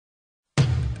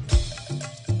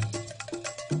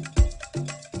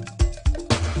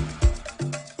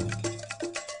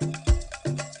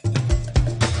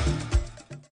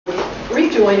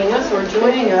for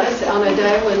joining us on a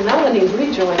day when Melanie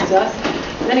rejoins us.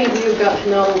 Many of you got to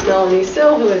know Melanie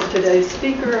Sill, who is today's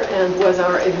speaker and was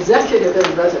our executive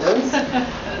in residence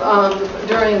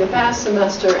during the past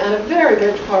semester, and a very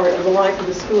big part of the life of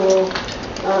the school.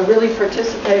 Really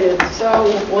participated so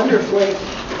wonderfully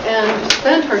and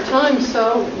spent her time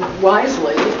so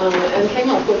wisely and came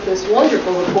up with this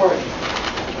wonderful report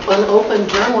on open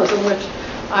journalism, which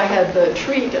I had the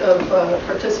treat of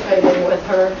participating with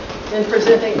her in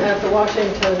presenting at the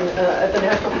at the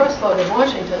National Press Club in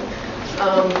Washington.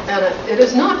 And it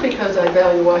is not because I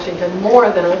value Washington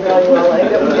more than I value LA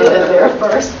that we did it there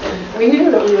first. We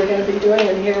knew that we were going to be doing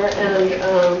it here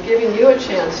and giving you a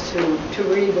chance to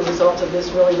read the results of this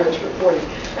really rich reporting.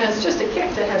 And it's just a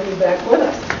kick to have you back with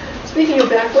us. Speaking of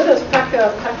back with us,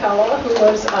 Pekka Pekala, who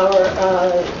was our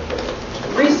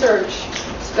research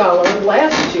scholar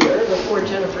last year, before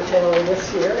Jennifer Taylor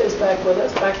this year, is back with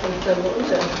us, back from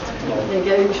Finland, and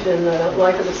engaged in the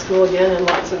life of the school again in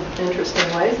lots of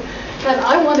interesting ways. And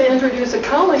I want to introduce a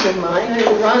colleague of mine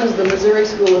who runs the Missouri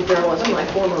School of Journalism, my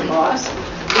former boss,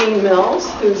 Dean Mills,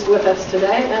 who's with us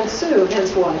today, and Sue,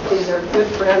 his wife. These are good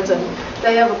friends, and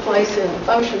they have a place in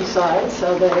Oceanside,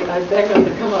 so I begged them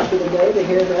to come up for the day to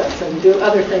hear this and do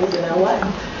other things in LA.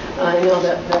 I know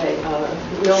that they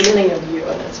know many of you,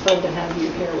 and it's fun to have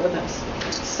you here with us.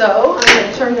 So I'm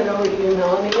going to turn it over to you,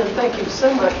 Melanie, and thank you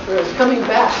so much for coming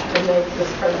back to make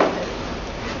this presentation.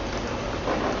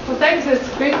 Well, thanks. It's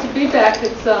great to be back.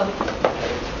 It's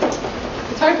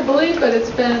hard to believe, but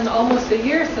it's been almost a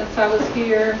year since I was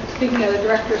here speaking at a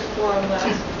director's forum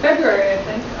last February, I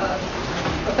think,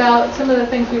 about some of the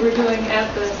things we were doing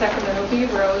at the Sacramento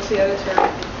Beaver. I was the editor,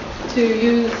 to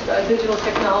use digital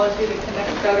technology to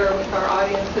connect better with our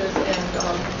audiences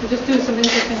and to just do some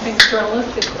interesting things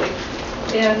journalistically.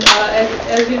 And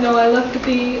as you know, I left the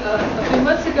Bee a few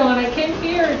months ago, and I came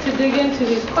here to dig into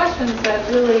these questions that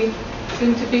really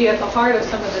seem to be at the heart of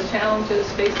some of the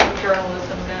challenges facing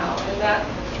journalism now. And that,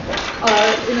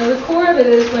 the core of it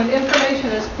is when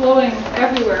information is flowing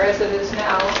everywhere as it is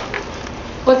now,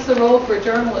 what's the role for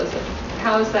journalism?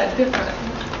 How is that different?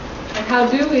 And how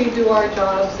do we do our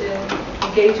jobs in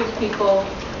engaging people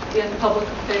in public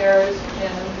affairs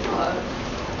and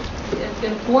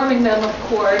informing them, of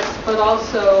course, but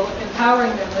also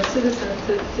empowering them as citizens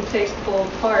to take full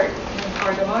part in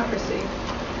our democracy?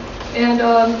 And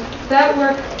that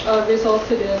work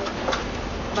resulted in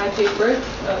my paper,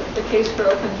 The Case for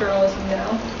Open Journalism Now.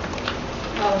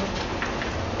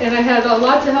 And I had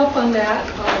lots of help on that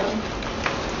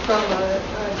from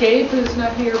Gabe, who's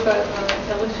not here, but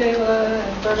Elisheva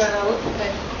and Berga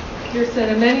and Kirsten,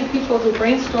 and many people who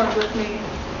brainstormed with me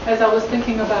as I was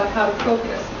thinking about how to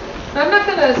focus. Now, I'm not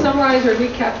going to summarize or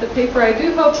recap the paper. I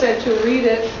do hope that you'll read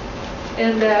it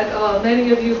and that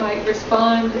many of you might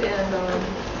respond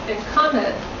and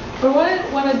comment. But what I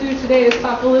want to do today is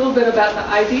talk a little bit about the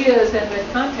ideas and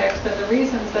the context and the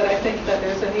reasons that I think that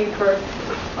there's a need for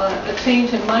a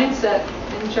change in mindset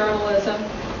in journalism.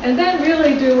 And then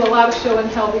really do a lot of show and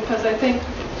tell, because I think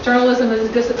journalism is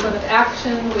a discipline of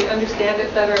action. We understand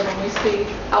it better when we see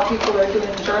how people are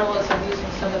doing journalism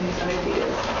using some of these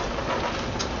ideas.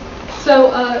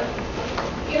 So,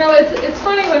 it's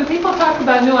funny when people talk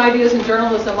about new ideas in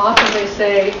journalism, often they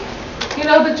say,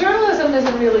 but journalism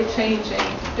isn't really changing.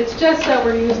 It's just that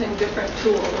we're using different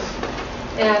tools.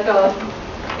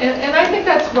 And I think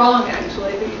that's wrong,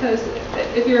 actually, because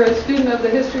if you're a student of the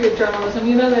history of journalism,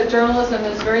 you know that journalism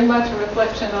is very much a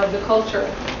reflection of the culture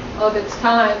of its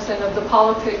times and of the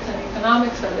politics and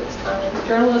economics of its times.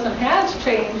 Journalism has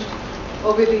changed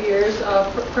over the years,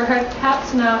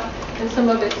 perhaps not in some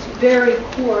of its very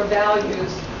core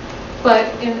values, but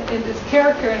in its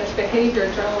character and its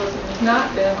behavior, journalism has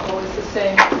not been always the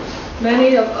same.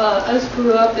 Many of us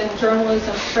grew up in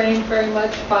journalism trained very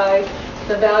much by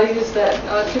the values that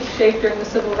took shape during the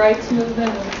Civil Rights Movement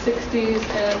in the 60s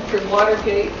and through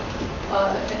Watergate,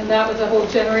 and that was a whole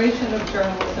generation of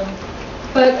journalism.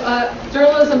 But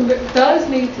journalism does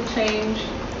need to change,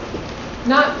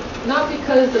 not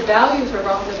because the values are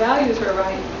wrong, the values are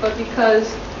right, but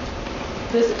because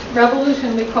this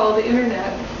revolution we call the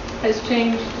internet has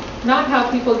changed not how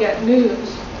people get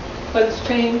news, but it's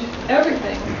changed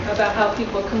everything about how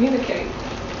people communicate.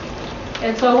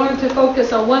 And so I wanted to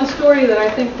focus on one story that I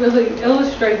think really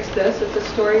illustrates this. It's a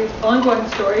story, ongoing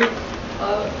story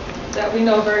that we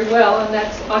know very well, and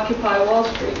that's Occupy Wall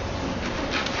Street.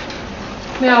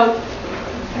 Now,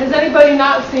 has anybody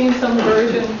not seen some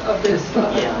version of this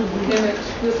image?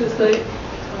 This is the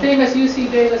famous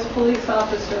UC Davis police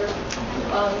officer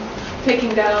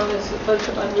taking down this bunch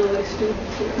of unruly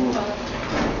students here.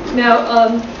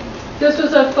 Now, This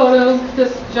was a photo,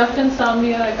 just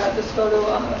insomnia. I got this photo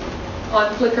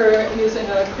on Flickr using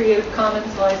a Creative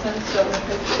Commons license, so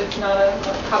it's not a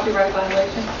copyright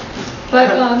violation.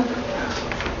 But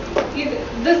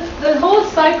the whole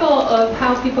cycle of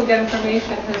how people get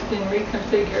information has been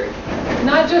reconfigured,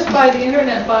 not just by the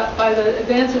internet, but by the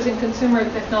advances in consumer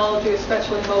technology,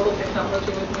 especially mobile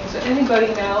technology, which means that anybody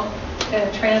now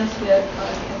can transmit,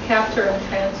 can capture and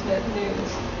transmit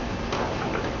news.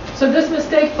 So this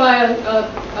mistake by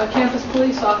a campus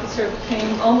police officer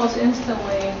became almost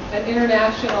instantly an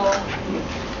international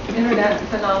internet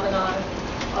phenomenon,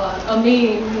 a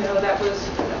meme, that was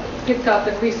picked up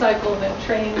and recycled and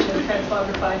changed and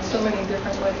transmogrified so many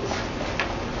different ways.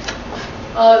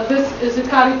 This is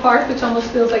Zuccotti Park, which almost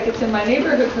feels like it's in my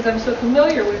neighborhood because I'm so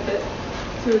familiar with it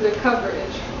through the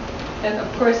coverage. And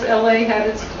of course, LA had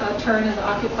its turn in the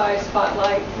Occupy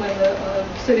spotlight when the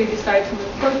city decided to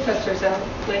move protesters out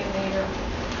late in the year.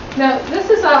 Now,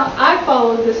 this is how I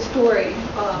followed this story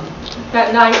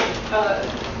that night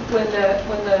when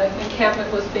the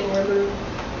encampment was being removed.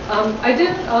 I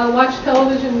didn't watch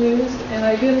television news, and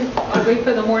I didn't wait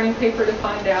for the morning paper to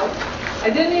find out. I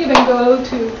didn't even go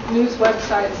to news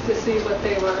websites to see what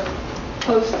they were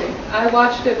posting. I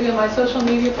watched it via my social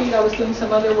media feed. I was doing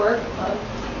some other work.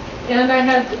 And I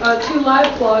had 2 live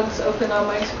blogs open on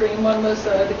my screen. One was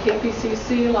the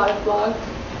KPCC live blog,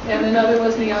 and another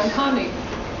was Neon Tommy.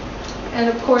 And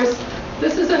of course,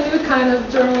 this is a new kind of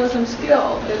journalism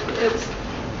skill. It's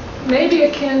maybe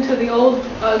akin to the old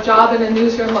job in a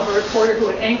newsroom of a reporter who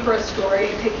would anchor a story,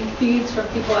 taking feeds from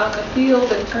people out in the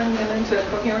field and turning them into a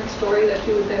coherent story that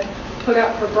you would then put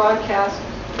out for broadcast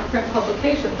or print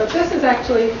publication. But this is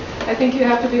actually, I think you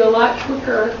have to be a lot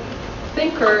quicker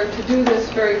thinker to do this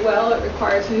very well. It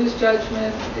requires news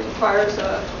judgment, it requires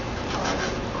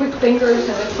quick fingers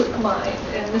and a quick mind,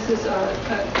 and this is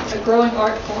a growing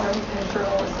art form in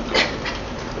journalism.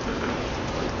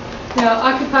 Now,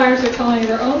 occupiers are telling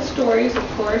their own stories, of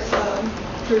course,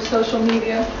 through social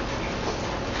media.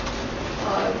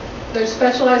 There's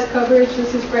specialized coverage.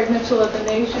 This is Greg Mitchell of The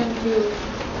Nation, who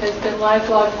has been live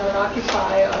blogging on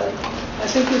Occupy. I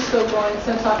think he's still going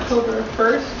since October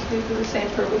 1st. We do the same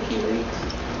for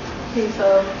WikiLeaks. He's,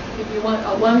 if you want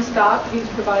a one-stop, he's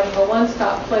providing a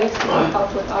one-stop place to keep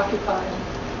up with Occupy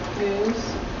news.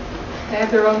 They have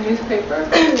their own newspaper,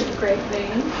 it's a great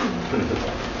name.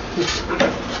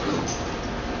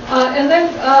 And then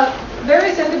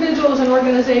various individuals and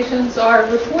organizations are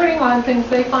reporting on things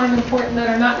they find important that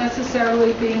are not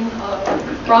necessarily being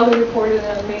broadly reported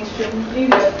in mainstream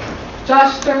media.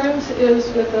 Josh Stearns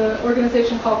is with an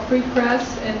organization called Free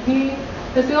Press, and he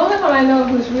is the only one I know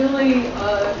who's really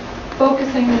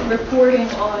focusing reporting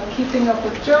on keeping up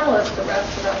with journalist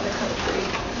arrests around the country.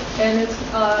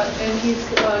 And he's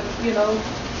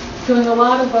doing a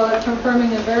lot of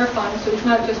confirming and verifying, so he's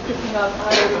not just picking up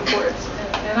other reports.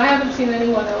 And I haven't seen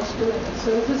anyone else doing it, so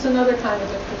this is another kind of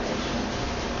information.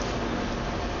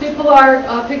 People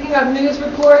are picking up news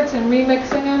reports and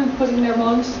remixing them, putting their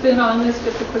own spin on this,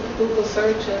 just a quick Google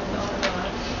search, and on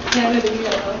Kennedy,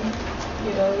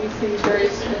 you see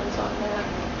various spins on that.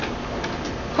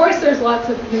 Of course, there's lots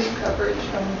of news coverage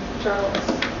from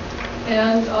journalists,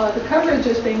 and the coverage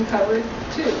is being covered,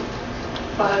 too,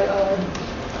 by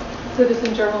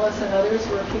citizen journalists and others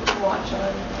who are keeping watch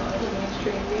on the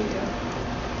mainstream media.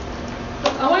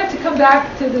 I wanted to come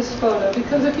back to this photo,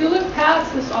 because if you look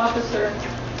past this officer,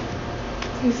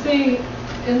 you see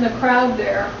in the crowd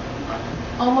there,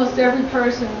 almost every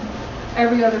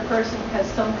other person has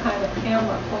some kind of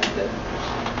camera pointed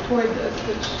toward this,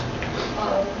 which,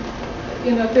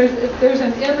 if there's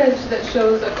an image that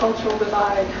shows a cultural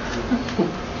divide,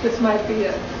 this might be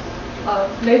it.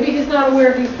 Maybe he's not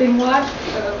aware he's being watched,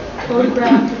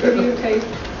 photographed, videotaped,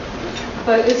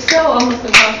 but it's still almost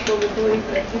impossible to believe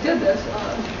that he did this.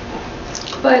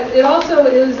 But it also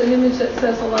is an image that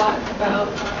says a lot about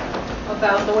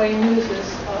the way news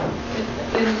is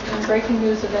in breaking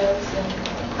news events and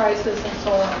crisis and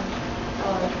so on,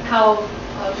 how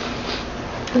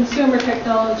consumer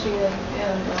technology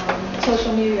and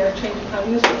social media are changing how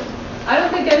news is. I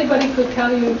don't think anybody could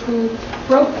tell you who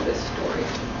broke this story.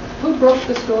 Who broke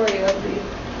the story of the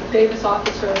Davis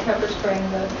officer pepper spraying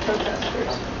the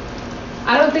protesters?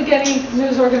 I don't think any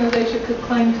news organization could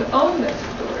claim to own this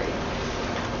story.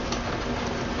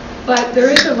 But there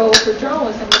is a role for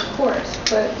journalism, of course,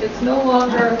 but it's no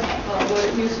longer what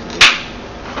it used to be.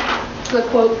 It's a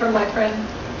quote from my friend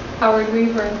Howard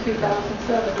Weaver in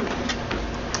 2007.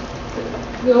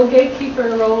 The old gatekeeper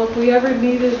role, if we ever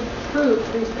needed proof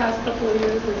these past couple of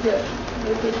years, is it.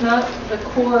 It is not the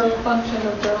core function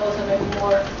of journalism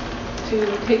anymore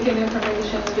to take in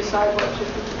information and decide what should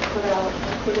be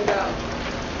put it out.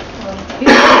 He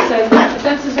also said the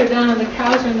fences are down and the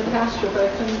cows are in the pasture, but I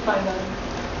couldn't find a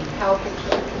cow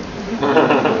picture.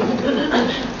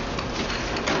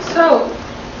 So,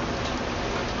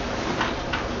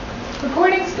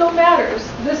 reporting still matters.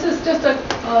 This is just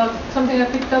something I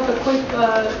picked up, a quick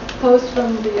post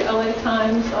from the LA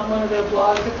Times on one of their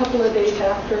blogs a couple of days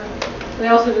after. They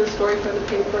also did a story for the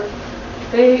paper.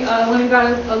 They went and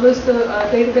got a list of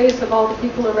database of all the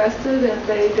people arrested, and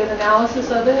they did analysis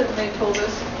of it, and they told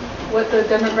us what the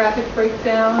demographic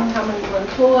breakdown, how many were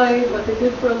employed, what they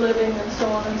did for a living, and so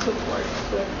on and so forth.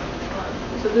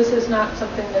 So this is not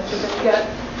something that you're going to get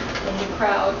from the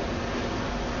crowd.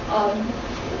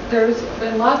 There's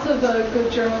been lots of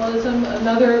good journalism.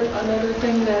 Another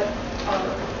thing that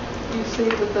you see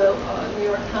with the New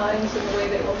York Times and the way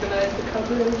they organize the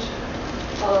coverage.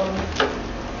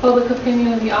 Public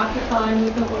opinion and the Occupy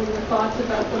movement, what are your thoughts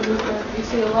about the movement? You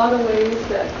see a lot of ways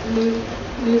that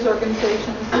news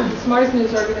organizations, the smartest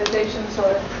news organizations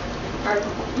are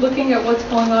looking at what's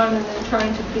going on and then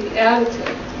trying to be additive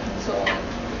and so on.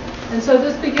 And so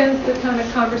this begins the kind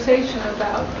of conversation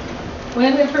about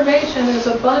when information is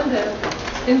abundant,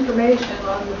 information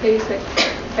on the basic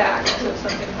facts of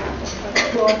something happening, that's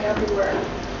flowing everywhere.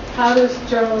 How does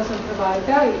journalism provide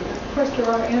value? And of course, there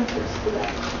are answers to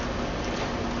that.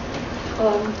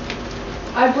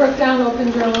 I broke down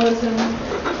open journalism,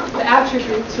 the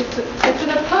attributes. It's an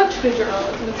approach to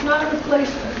journalism. It's not a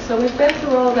replacement. So we've been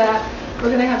through all that. We're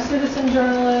going to have citizen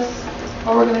journalists,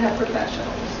 or we're going to have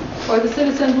professionals, or the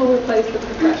citizens will replace the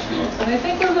professionals. And I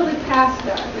think we're really past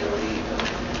that, really.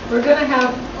 We're going to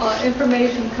have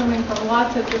information coming from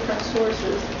lots of different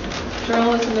sources.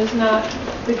 Journalism is not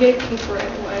the gatekeeper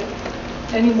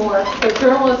anymore. But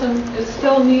journalism is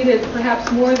still needed, perhaps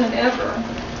more than ever.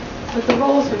 But the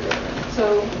roles are different.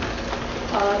 So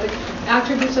the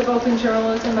attributes of open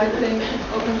journalism, I think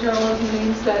open journalism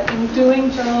means that in doing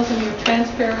journalism, you're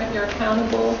transparent, you're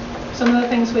accountable. Some of the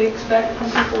things we expect from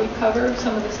people we cover,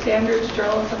 some of the standards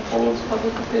journalism holds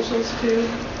public officials to,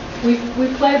 we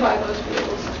play by those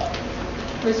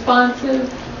rules. Responsive,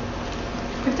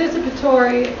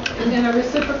 participatory, in a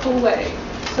reciprocal way.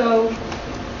 So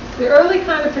the early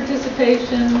kind of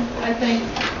participation, I think,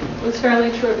 was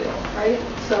fairly trivial, right?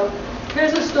 So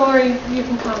here's a story, you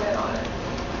can comment on it.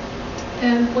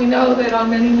 And we know that on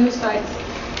many news sites,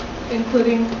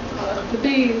 including the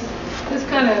Bees, this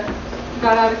kind of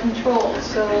got out of control.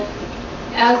 So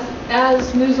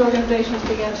as news organizations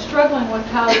began struggling with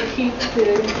how to keep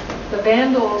the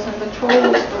vandals and the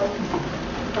trolls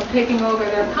from taking over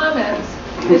their comments,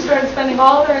 they started spending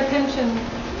all their attention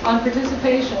on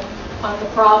participation on the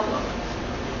problem.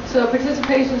 So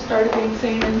participation started being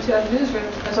seen into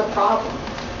newsrooms as a problem.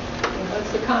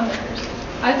 It's the commenters.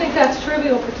 I think that's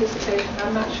trivial participation.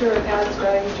 I'm not sure it adds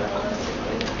value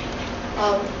journalistically.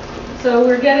 So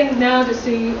we're getting now to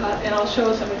see, and I'll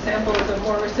show some examples of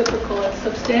more reciprocal and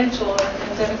substantial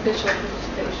and beneficial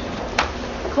participation.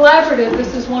 Collaborative,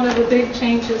 this is one of the big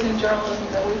changes in journalism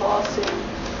that we've all seen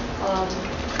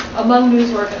among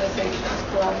news organizations,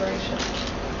 collaboration.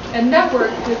 And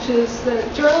network, which is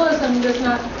that journalism does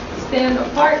not stand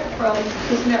apart from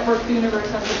this network universe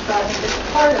I'm describing. It's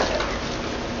a part of it.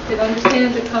 It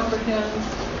understands, it comprehends,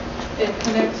 it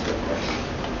connects with it.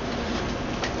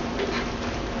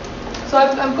 So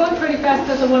I'm going pretty fast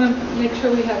because I want to make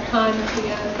sure we have time at the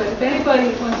end. But if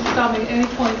anybody wants to stop me at any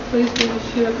point, please do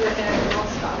shoot up your hand and I'll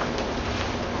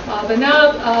stop. But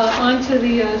now on to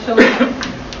the show.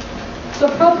 So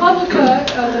ProPublica,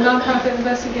 the nonprofit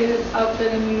investigative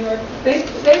outfit in New York,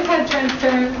 they've had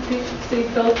transparency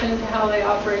built into how they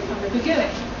operate from the beginning.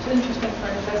 It's interesting for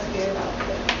an investigative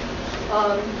outfit.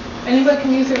 Anybody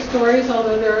can use their stories,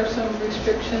 although there are some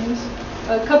restrictions.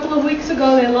 A couple of weeks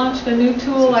ago, they launched a new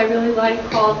tool I really like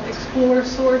called Explore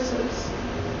Sources.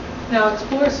 Now,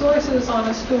 Explore Sources on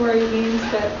a story means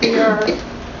that we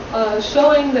are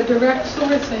showing the direct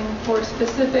sourcing for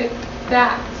specific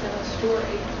facts in a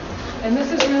story. And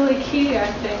this is really key, I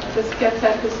think. This gets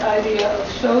at this idea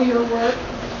of show your work,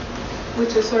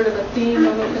 which is sort of a theme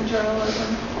of open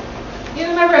journalism. You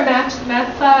remember in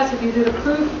math class, if you did a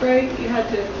proof, right, you had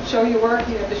to show your work,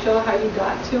 you had to show how you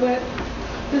got to it.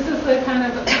 This is the kind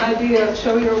of idea of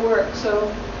show your work.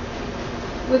 So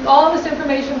with all this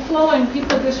information flowing,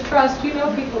 people distrust,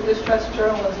 people distrust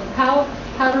journalism. How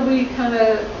do we kind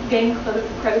of gain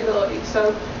credibility?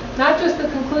 So not just the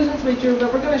conclusions we drew,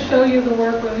 but we're going to show you the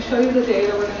work, we're going to show you the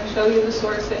data, we're going to show you the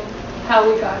sourcing, how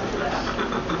we got to that.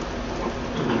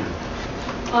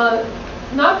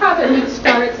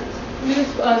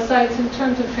 sites in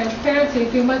terms of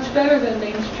transparency do much better than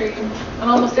mainstream. On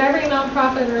almost every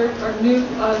nonprofit or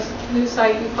news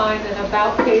site, you find an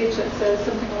about page that says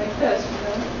something like this.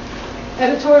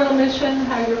 Editorial mission,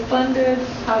 how you're funded,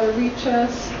 how to reach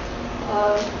us,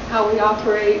 how we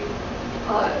operate.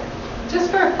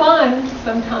 Just for fun,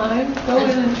 sometimes go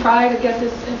in and try to get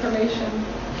this information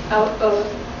out of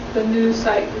the news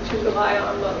site that you rely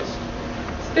on most.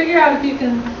 Figure out if you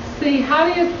can see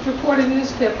how do you report a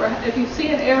news tip, or if you see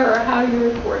an error, how do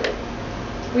you report it.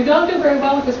 We don't do very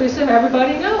well because we assume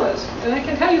everybody knows. And I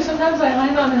can tell you, sometimes I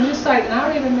land on a news site and I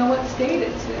don't even know what state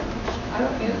it's in.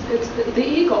 It's the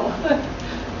Eagle.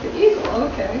 The Eagle,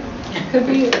 okay. Could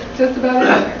be just about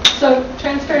anywhere. So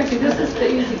transparency, this is the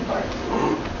easy part.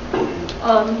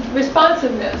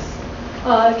 Responsiveness.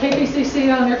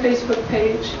 KPCC on their Facebook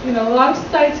page. A lot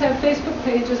of sites have Facebook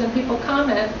pages and people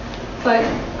comment, but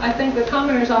I think the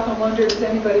commenters often wonder, does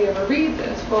anybody ever read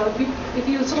this? Well, if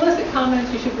you solicit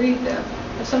comments, you should read them.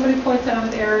 If somebody points out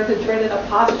an error, the dreaded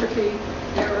apostrophe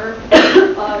error,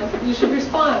 you should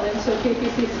respond. And so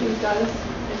KPCC does.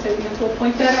 They say, yes, we'll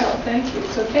point that out. Thank you.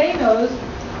 So Kay knows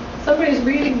somebody's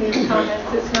reading these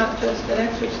comments. It's not just an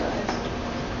exercise.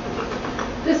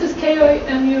 This is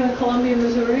KOMU in Columbia,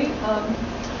 Missouri,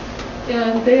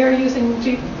 and they are using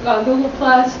Google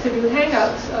Plus to do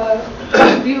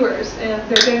Hangouts viewers, and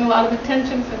they're getting a lot of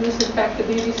attention from this. In fact, the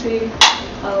BBC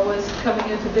was coming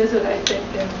in to visit, I think,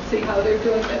 and see how they're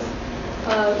doing this.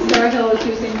 Sarah Hill is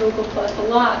using Google Plus a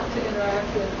lot to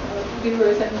interact with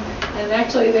viewers, and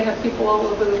actually they have people all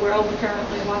over the world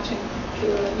apparently watching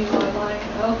QMU online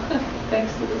now,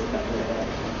 thanks to this company.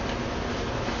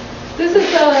 This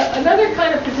is another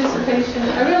kind of participation.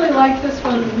 I really like this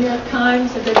one. The New York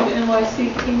Times and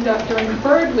WNYC teamed up during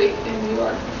Bird Week in New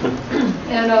York.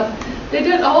 And they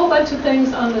did a whole bunch of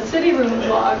things on the City Room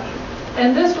blog.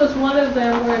 And this was one of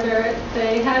them where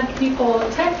they had people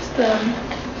text them,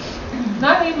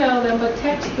 not email them, but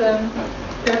text them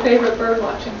their favorite bird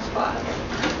watching spots.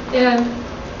 And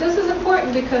this is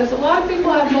important because a lot of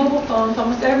people have mobile phones,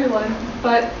 almost everyone,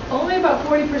 but only about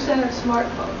 40% have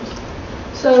smartphones.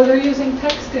 So they're using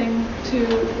texting to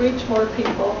reach more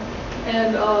people.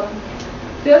 And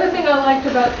the other thing I liked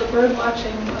about the bird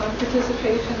watching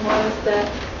participation was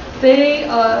that they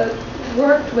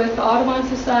worked with the Audubon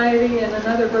Society and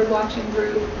another bird watching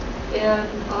group and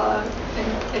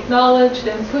acknowledged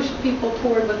and pushed people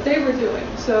toward what they were doing.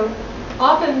 So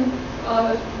often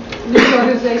news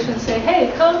organizations say,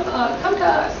 hey, come to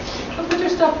us. Come put your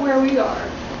stuff where we are.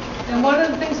 And one of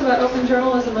the things about open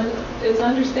journalism is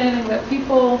understanding that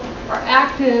people are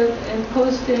active and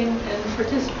posting and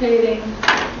participating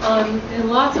in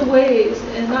lots of ways,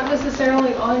 and not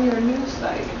necessarily on your news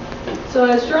site. So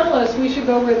as journalists, we should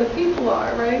go where the people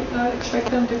are, right? Not expect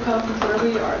them to come where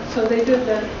we are. So they did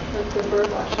that with the bird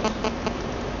watching.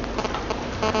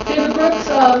 David Brooks,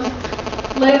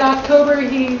 late October,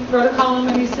 he wrote a column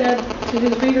and he said to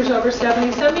his readers over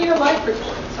 70, send me your life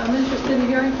reports. I'm interested in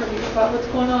hearing from you about what's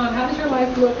going on. How does your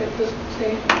life look at this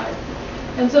stage in life?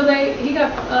 And so he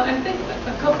got, I think,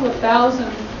 a couple of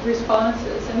thousand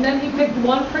responses. And then he picked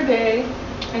one per day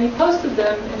and he posted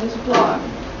them in his blog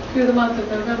through the month of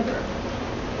November.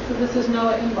 So this is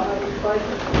Noah Embodied Life Report.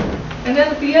 And then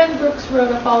at the end, Brooks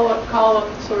wrote a follow-up column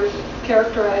sort of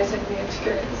characterizing the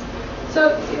experience.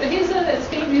 So he's an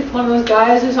esteemed, he's one of those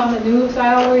guys who's on the news.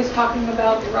 I always talking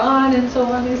about Iran and so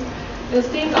on. He's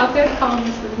esteemed op-ed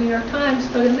columnist for the New York Times,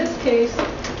 but in this case,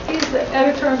 he's the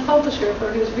editor and publisher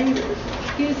for his readers.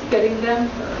 He's getting them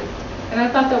heard. And I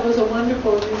thought that was a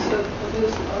wonderful use of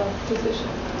his position.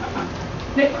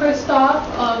 Nick Kristof,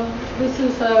 this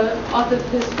is off of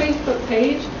his Facebook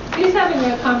page. He's having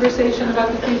a conversation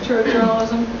about the future of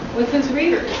journalism with his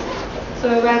readers.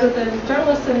 So rather than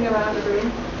journalists sitting around a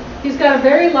room, he's got a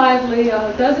very lively,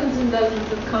 dozens and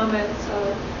dozens of comments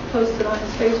posted on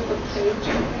his Facebook page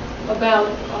about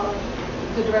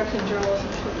the direction journalism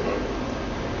should take.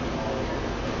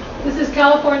 This is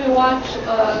California Watch,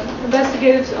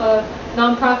 investigative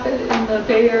nonprofit in the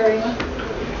Bay Area,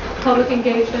 public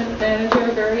engagement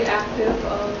manager, very active.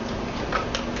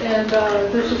 And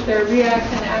this is their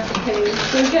React and Act page.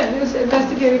 So again, there's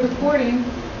investigative reporting.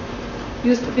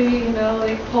 Used to be,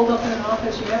 they pulled up in an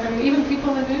office. You never knew. Even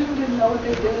people in the news didn't know what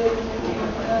they did.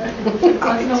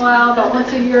 Once in a while, about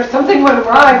once a year, something would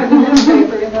arrive in the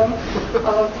newspaper,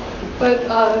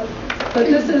 But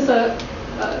this is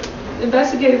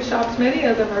investigative shops. Many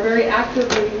of them are very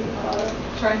actively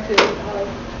trying to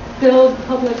build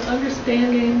public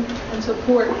understanding and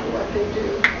support for what they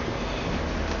do.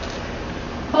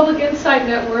 Public Insight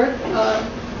Network.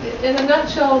 In a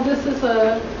nutshell, this is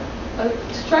a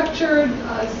structured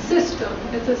system.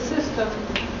 It's a system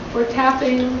or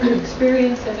tapping the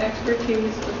experience and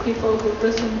expertise of people who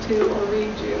listen to or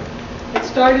read you. It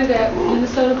started at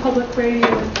Minnesota Public Radio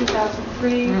in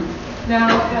 2003. Now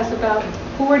it has about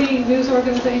 40 news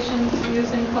organizations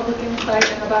using Public Insight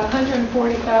and about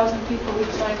 140,000 people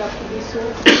who've signed up to be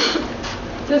sources.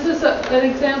 This is an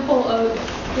example of,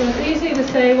 it's easy to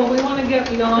say, well, we want to get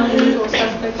beyond the usual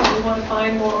suspects and we want to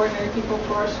find more ordinary people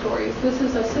for our stories. This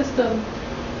is a system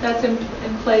that's in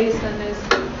place and is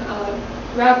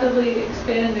rapidly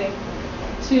expanding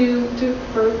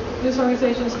for news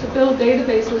organizations to build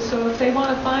databases. So if they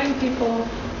want to find people,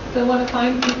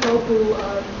 who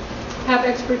have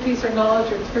expertise or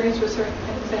knowledge or experience with certain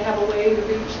things, they have a way to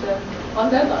reach them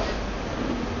on deadline.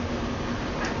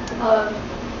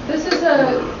 This is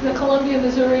the Columbia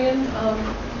Missourian.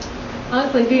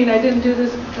 Honestly, Dean, I didn't do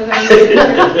this because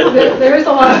there is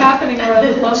a lot happening around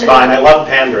Columbia. It's fine. I love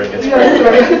pandering. It's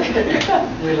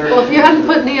great. Well, if you hadn't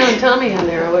put Neon Tommy in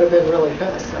there, I would have been really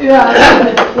good. So.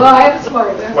 Yeah. Well, I have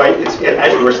smart. Well, it's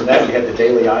actually worse than that. We had the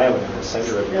Daily Iowan in the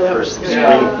center of your first screen.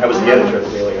 I was the editor of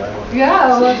the Daily Iowan.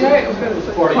 Yeah, well, great.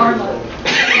 40 years old.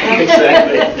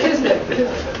 Exactly. Isn't it?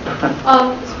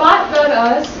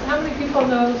 Spot.us. How many people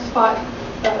know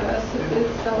Spot.us?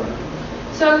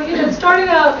 So it started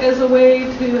out as a way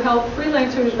to help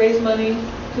freelancers raise money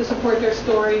to support their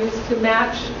stories, to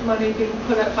match money being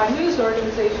put up by news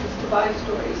organizations to buy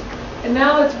stories. And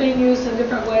now it's being used in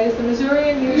different ways. The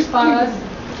Missourian used Spot.us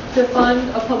to fund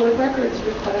a public records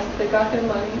request. They got their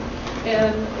money.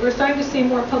 And we're starting to see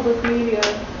more public media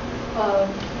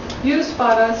use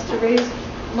Spot.us to raise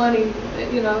money.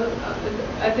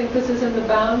 I think this is in the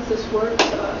bounds. This works.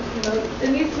 It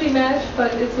needs to be matched,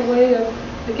 but it's a way of,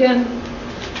 again,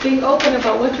 being open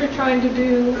about what you're trying to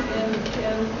do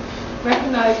and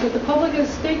recognize that the public is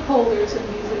stakeholders in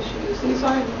these issues. These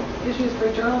aren't issues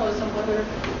for journalism, whether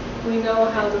we know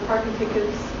how the parking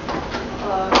tickets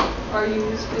are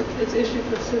used. It's issue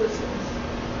for citizens.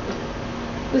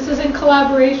 This is in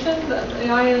collaboration. The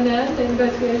INN, the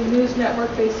Investigative News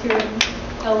Network based here in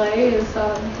LA, is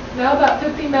now about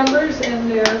 50 members, and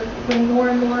they're doing more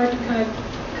and more to kind of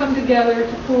come together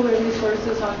to pool their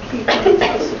resources on key things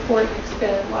to support and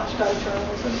expand watchdog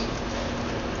journalism.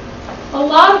 A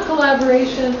lot of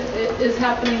collaboration is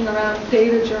happening around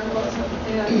data journalism,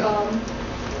 and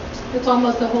it's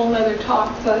almost a whole other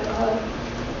talk, but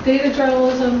data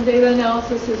journalism, data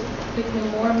analysis is becoming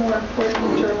more and more important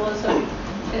in journalism,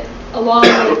 along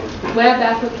with web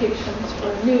applications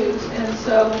for news. And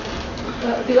so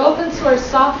the open source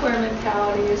software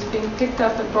mentality is being picked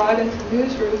up and brought into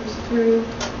newsrooms through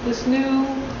this new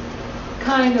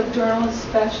kind of journalism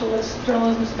specialist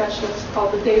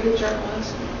called the data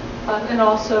journalist, and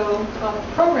also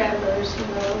programmers,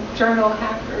 journal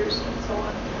hackers and so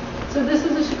on. So this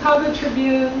is the Chicago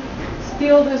Tribune.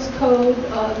 Steal this code.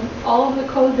 All of the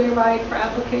code they write for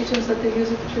applications that they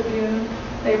use at the Tribune,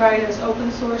 they write as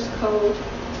open source code,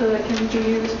 so that can be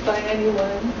used by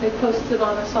anyone. They post it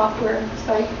on a software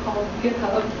site called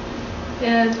GitHub.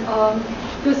 And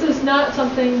this is not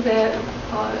something that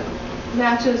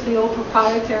matches the old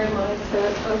proprietary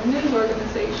mindset of news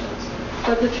organizations,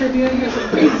 but the Tribune has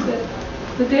embraced it.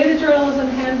 The Data Journalism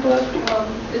Handbook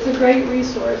is a great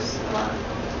resource.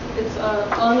 It's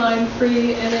online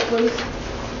free, and it was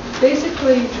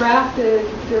basically drafted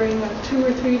during a 2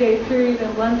 or 3 day period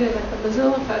in London at the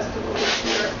Mozilla Festival this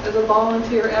year as a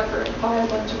volunteer effort by a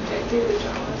bunch of data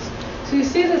journalists. So you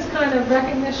see this kind of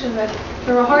recognition that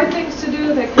there are hard things to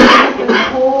do that can make this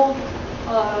whole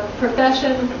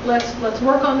profession. Let's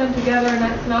work on them together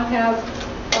and not have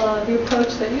the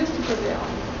approach that used to prevail.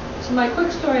 So my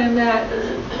quick story on that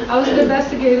is I was an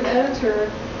investigative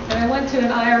editor, and I went to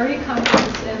an IRE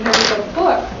conference, and there was a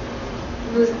book.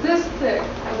 It was this thick.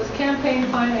 It was campaign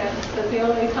finance that the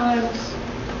LA Times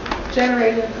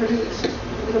generated and produced.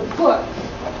 It was a book,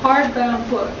 a hardbound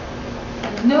book.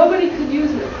 And nobody could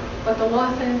use it but the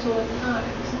Los Angeles Times.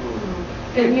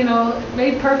 And, it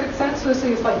made perfect sense to us.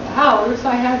 He's like, wow, I wish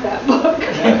I had that book.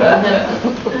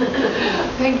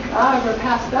 Thank God we're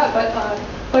past that.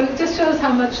 But it just shows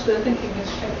how much the thinking has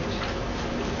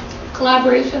changed.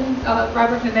 Collaboration,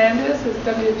 Robert Hernandez is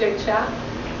WJ Chat.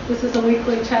 This is a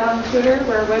weekly chat on Twitter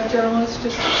where web journalists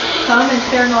just come and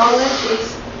share knowledge.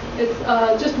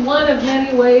 It's just one of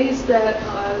many ways that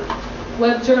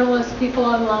web journalists, people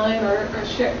online, are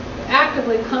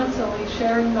actively, constantly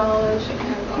sharing knowledge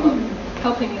and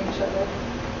helping each other.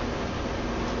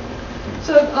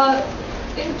 So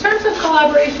in terms of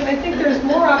collaboration, I think there's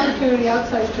more opportunity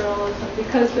outside journalism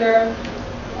because there are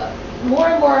more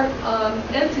and more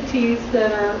entities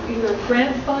that are either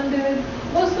grant-funded,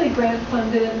 mostly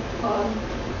grant-funded,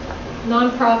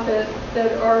 nonprofit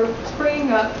that are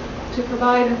springing up to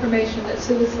provide information that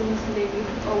citizens need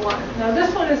or want. Now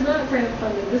this one is not grant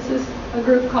funded. This is a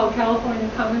group called California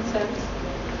Common Sense,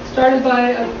 started by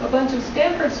a bunch of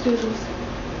Stanford students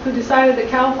who decided that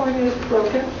California is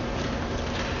broken.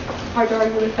 Hard to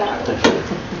argue with that.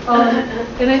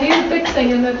 And it needed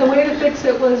fixing, and that the way to fix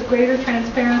it was greater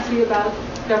transparency about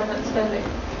government spending.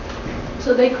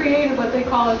 So they created what they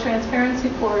call a transparency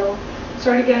portal,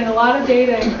 started getting a lot of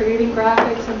data and creating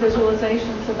graphics and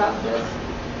visualizations about this.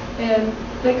 And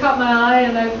they caught my eye,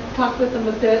 and I've talked with them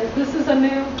a bit. This is a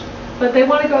new, but they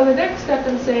want to go the next step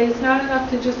and say it's not enough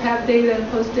to just have data and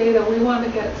post data. We want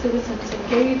to get citizens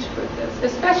engaged with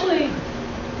this, especially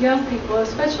young people,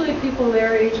 especially people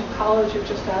their age in college or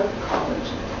just out of college.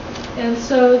 And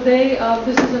so they,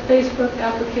 this is a Facebook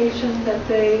application that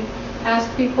they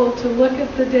ask people to look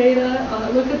at the data,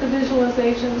 look at the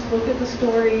visualizations, look at the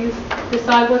stories,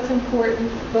 decide what's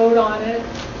important, vote on it.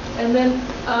 And then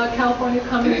California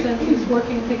Common Sense is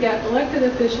working to get elected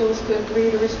officials to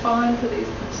agree to respond to these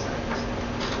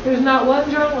concerns. There's not one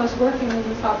journalist working in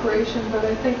this operation, but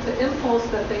I think the impulse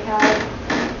that they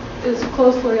have is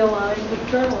closely aligned with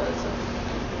journalism.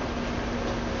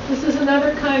 This is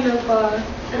another kind of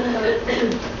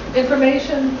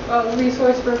information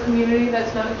resource for a community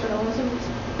that's not journalism. It's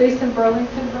based in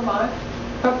Burlington, Vermont,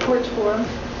 Front Porch Forum.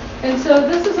 And so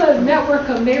this is a network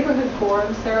of neighborhood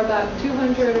forums. There are about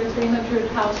 200 or 300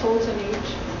 households in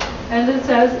each. And it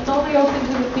says it's only open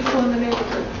to the people in the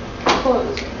neighborhood.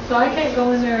 Closed. So I can't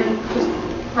go in there and just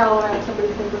prowl around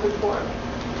somebody's neighborhood forum.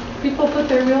 People put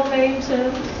their real names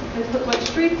in. They put what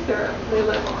streets they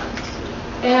live on.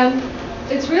 And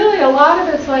it's really, a lot of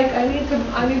it's like, I need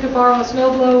to borrow a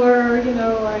snowblower, you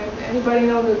know, or anybody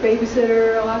know the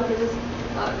babysitter. A lot of it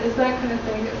is that kind of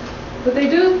thing. But they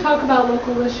do talk about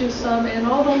local issues some, and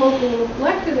all the local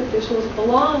elected officials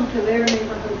belong to their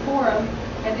neighborhood forum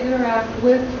and interact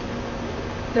with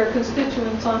their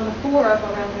constituents on the forum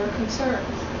around their concerns.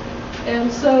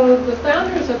 And so the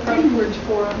founders of Front Porch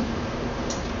Forum,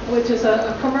 which is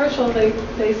a commercial,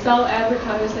 they sell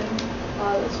advertising,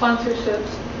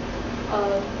 sponsorships.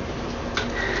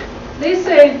 They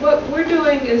say what we're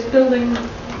doing is building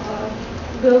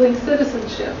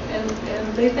citizenship, and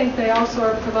they think they also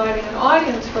are providing an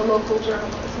audience for local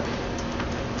journalism.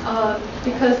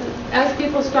 Because as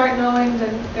people start knowing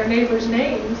their neighbors'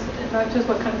 names, and not just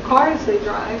what kind of cars they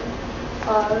drive,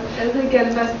 as they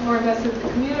get more invested in the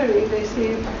community, they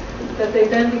see that they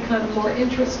then become more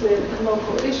interested in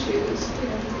local issues.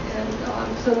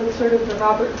 And so it's sort of the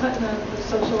Robert Putnam, the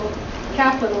social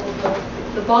capital,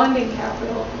 the bonding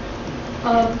capital.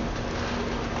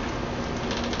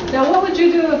 Now, what would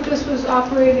you do if this was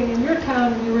operating in your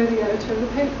town and you were the editor of the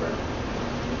paper?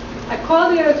 I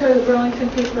called the editor of the Burlington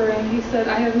paper, and he said,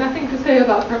 I have nothing to say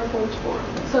about Front Porch Forum.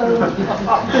 So,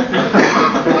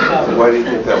 why do you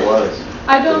think that was?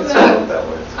 I don't Did it know. sound that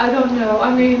way? I don't know.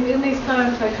 I mean, in these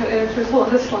times, I cut editors a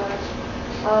lot of slack.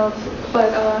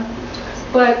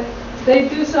 But they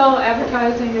do sell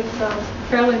advertising. It's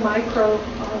fairly micro,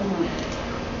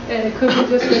 and it could be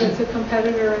just that it's a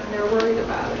competitor and they're worried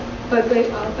about it.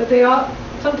 But they all,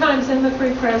 sometimes in the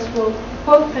free press will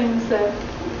quote things that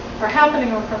are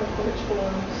happening on Front Porch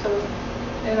Forum. So,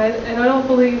 and I don't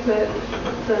believe that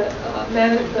the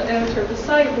editor of the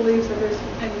site believes that there's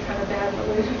any kind of bad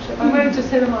relationship. I might have just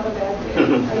hit him on a bad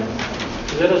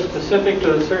day. Is it a specific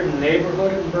to a certain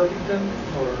neighborhood in Burlington,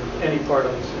 or any part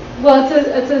of the city? Well,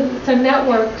 it's a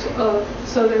network of,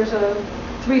 so there's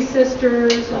Three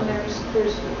Sisters, and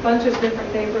there's a bunch of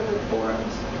different neighborhood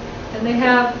forums, and they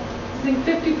have, I think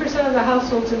 50% of the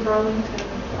households in Burlington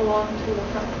belong to a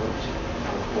Front Porch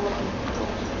Forum.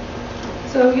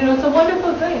 So, you know, it's a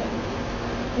wonderful thing.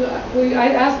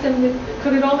 I asked him,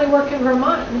 could it only work in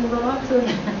Vermont? And Vermont's a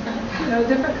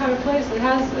different kind of place. It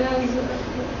has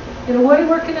would it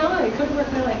work in LA? It couldn't work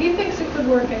in LA. He thinks it could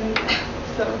work anywhere.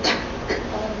 So,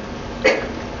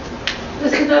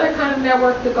 this is another kind of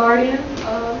network. The Guardian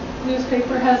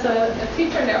newspaper has a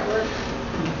teacher network.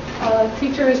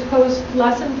 Teachers post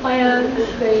lesson plans.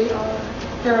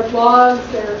 There are blogs,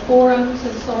 there are forums,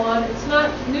 and so on. It's not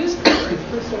newspapers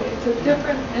per se. It's a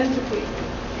different entity.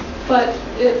 But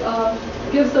it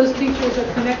gives those teachers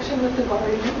a connection with the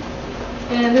Guardian.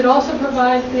 And it also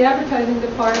provides the advertising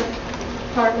department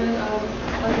a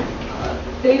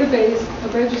database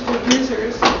of registered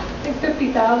users. I think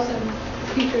 50,000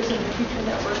 teachers in the teacher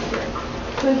network here.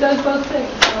 So it does both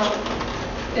things.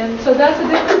 And so that's a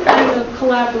different kind of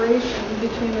collaboration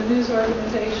between the news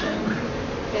organization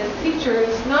and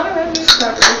teachers, not around news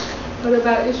coverage, but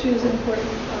about issues important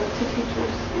to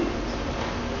teachers.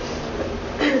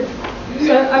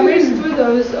 So I raced through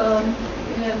those.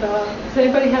 And does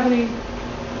anybody have any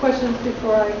questions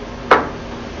before I?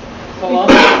 Well, on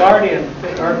the Guardian,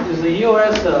 is the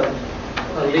U.S.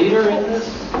 a leader in this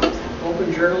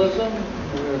open journalism?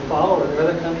 Or follow? Are there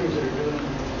other countries that are doing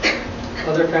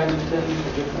other kinds of things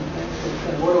or different things?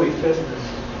 And where do we fit in this?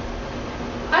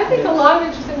 I think a lot of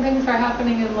interesting things are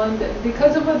happening in London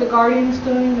because of what the Guardian's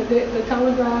doing. The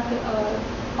Telegraph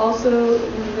also,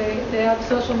 they have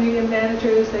social media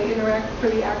managers. They interact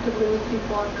pretty actively with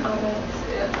people on comments.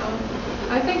 And,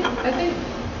 I think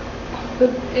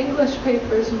the English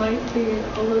papers might be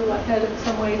a little ahead in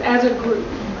some ways as a group.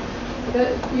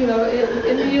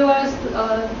 In the U.S.,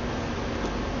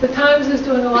 the Times is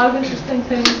doing a lot of interesting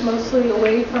things, mostly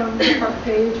away from the front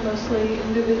page, mostly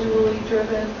individually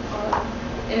driven,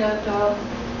 and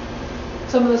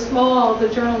some of the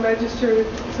Journal Register,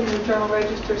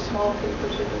 small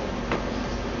papers are doing.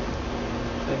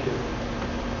 Thank you.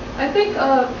 I think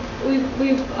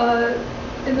we've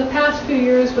in the past few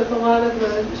years, with a lot of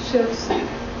the shifts,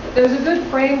 there's a good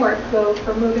framework though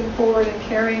for moving forward and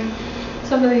carrying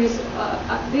some of these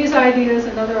ideas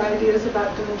and other ideas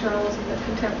about doing journalism the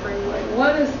contemporary way.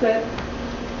 One is that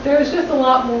there's just a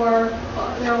lot more.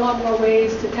 There are a lot more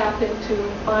ways to tap into,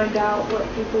 find out what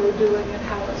people are doing and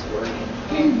how it's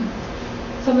working.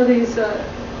 Some of these,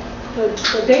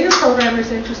 the data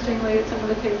programmers, interestingly, at some of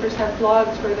the papers have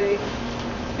blogs where they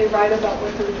write about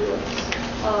what they're doing.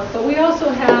 But we also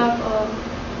have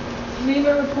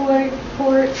Geneva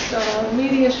reports,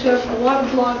 Media Shift, a lot of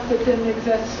blogs that didn't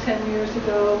exist 10 years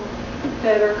ago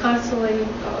that are constantly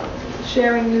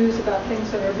sharing news about things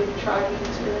that are being tried and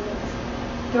experienced.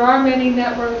 There are many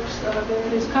networks. There are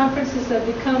these conferences that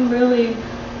become really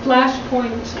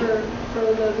flashpoints for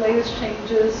the latest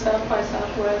changes, South by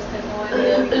Southwest and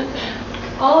ONA.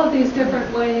 All of these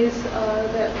different ways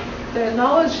that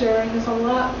knowledge sharing is a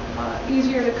lot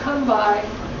easier to come by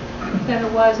than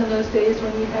it was in those days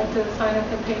when you had to sign up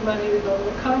and pay money to go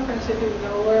to a conference if you were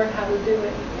going to learn how to do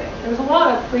anything. There's a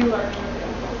lot of free learning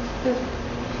available.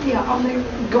 Yeah,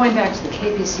 going back to the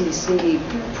KBCC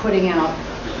putting out,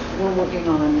 we're working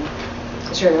on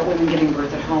a story about women giving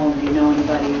birth at home. Do you know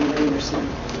anybody interested in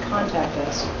contact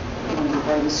us? You want to be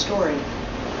part of the story.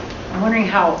 I'm wondering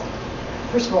how,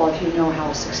 first of all, if you know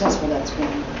how successful that's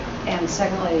been, and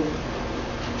secondly,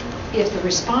 if the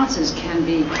responses can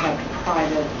be kept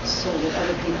private so that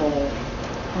other people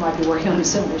who might be working on a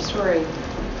similar story.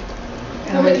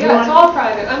 It's all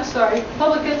private. I'm sorry.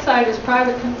 Public Insight is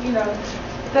private.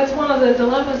 That's one of the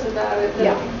dilemmas about it.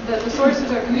 That the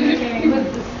sources are communicating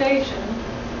with the station,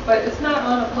 but it's not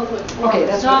on a public forum. Okay,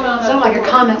 that's not like a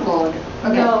comment log.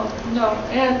 Okay. No.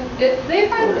 And they've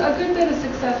had a good bit of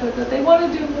success with it. They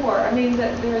want to do more. I mean,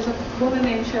 there's a woman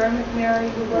named Sharon McNary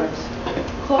who works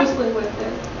closely with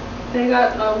it. They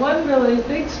got one really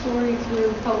big story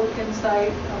through Public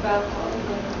Insight about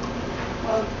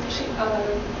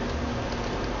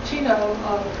Chino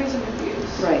prison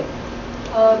abuse. Right.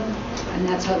 And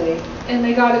that's how they... And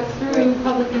they got it through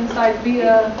Public Insight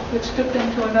via, which took them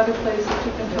to another place, that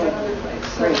took them to another place.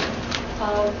 So,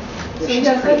 so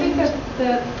yes, I think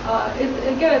that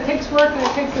again, it takes work and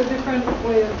it takes a different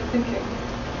way of thinking.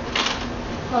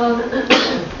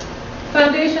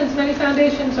 Foundations, many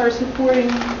foundations are supporting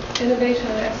innovation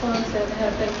and excellence and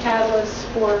have been catalysts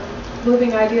for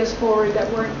moving ideas forward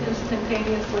that weren't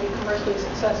instantaneously commercially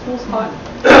successful. Spot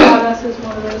us is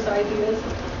one of those ideas.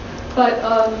 But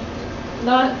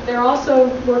they're also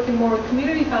working more with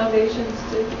community foundations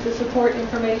to support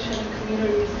information in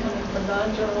communities coming from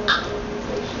non-journalistic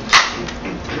organizations.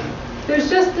 There's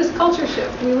just this culture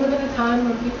shift. We live in a time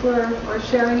when people are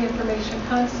sharing information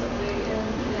constantly,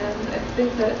 and I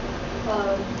think that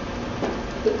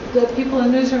the people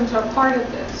in newsrooms are part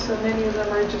of this. So many of them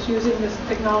are just using this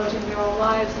technology in their own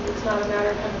lives, and it's not a matter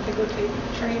of having to go take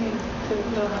training to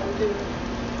know how to do it.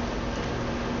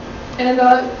 And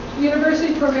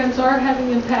university programs are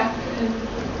having impact in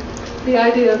the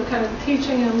idea of kind of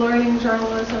teaching and learning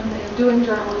journalism and doing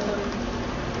journalism.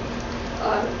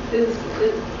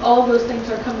 All of those things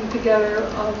are coming together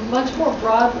much more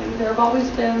broadly. There have always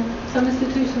been some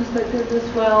institutions that did this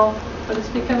well, but it's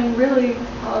becoming really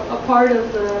a part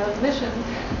of the mission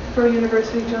for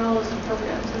university journalism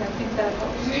programs, and I think that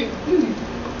helps too.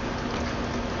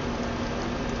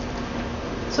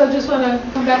 So I just want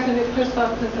to come back to Nick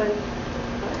Kristoff because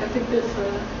I think this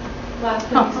last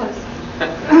thing he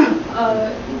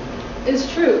says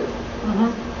is true.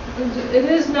 Mm-hmm. It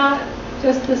is not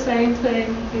just the same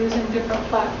thing using different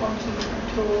platforms and different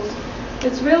tools.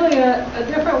 It's really a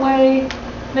different way,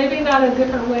 maybe not a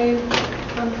different way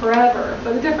from forever,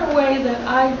 but a different way than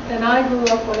I grew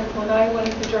up with when I went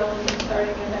into journalism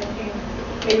starting in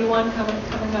 81 coming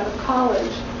out of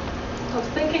college, of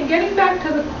thinking, getting back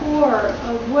to the core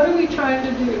of what are we trying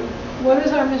to do? What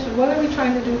is our mission? What are we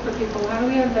trying to do for people? How do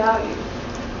we have value?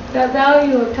 That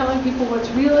value of telling people what's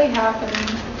really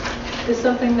happening is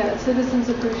something that citizens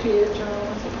appreciate,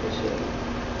 journalists appreciate.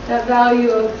 That value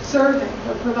of serving,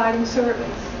 of providing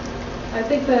service. I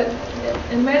think that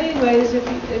in many ways,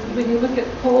 when you look at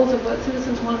polls of what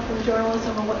citizens want from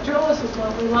journalism and what journalists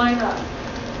want, we line up.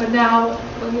 But now,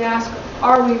 when we ask,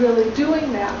 are we really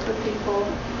doing that for people,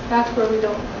 that's where we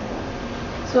don't line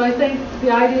up. So I think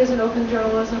the ideas in open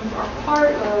journalism are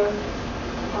part of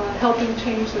helping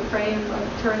change the frame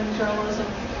of turning journalism.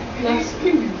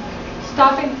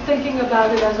 Stopping thinking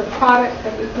about it as a product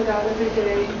that we put out every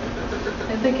day,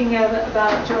 and thinking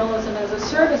about journalism as a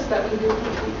service that we do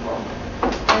for people.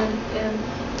 And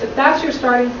if that's your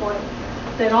starting point,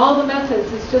 then all the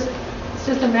methods, it's just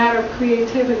a matter of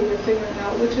creativity of figuring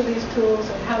out which of these tools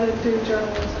and how to do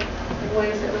journalism in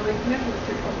ways that really connect with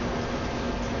people.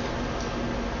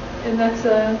 And that's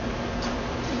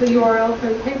the URL for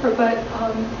the paper, but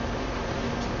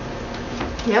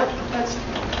Yep. that's...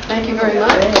 Thank you very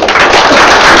much.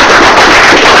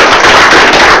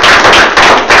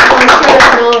 I'm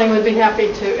sure Melanie would be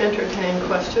happy to entertain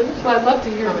questions. Well, I'd love to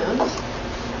hear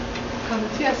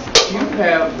comments. Yes. Do you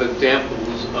have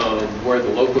examples of where the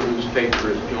local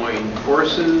newspaper has joined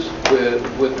forces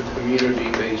with a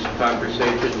community-based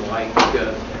conversation like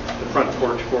the Front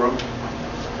Porch Forum?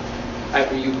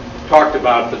 You talked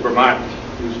about the Vermont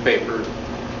newspaper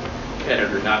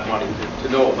editor not wanting to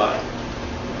know about it.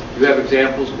 Do you have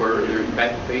examples where there's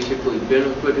basically been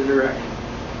a good interaction?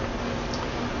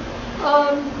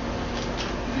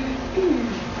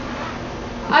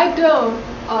 I don't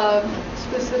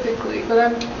specifically, but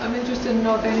I'm interested to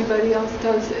know if anybody else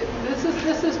does it.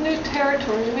 This is new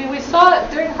territory. I mean, we saw it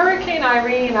during Hurricane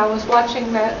Irene. I was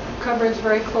watching that coverage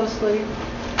very closely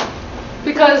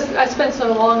because I spent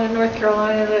so long in North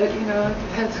Carolina that it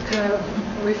has kind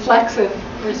of reflexive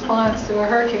response to a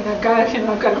hurricane. I've got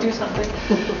to do something.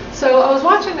 So I was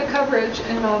watching the coverage,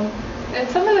 and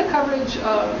some of the coverage.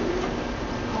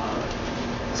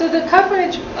 So the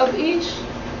coverage of each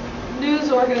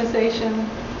news organization.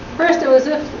 First, it was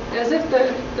as if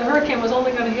the hurricane was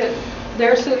only going to hit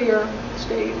their city or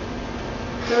state.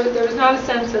 There was not a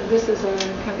sense that this is a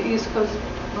kind of East Coast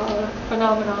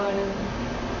phenomenon. And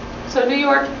so New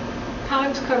York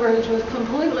Times coverage was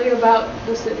completely about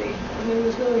the city. I mean, it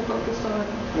was really focused on.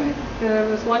 Right. There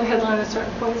was one headline at a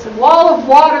certain point that said, "Wall of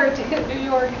water to hit New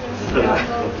York."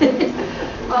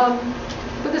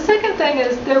 But the second thing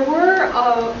is there were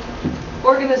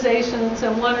organizations,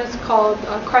 and one is called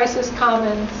Crisis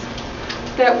Commons,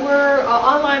 that were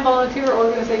online volunteer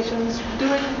organizations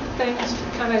doing things to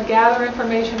kind of gather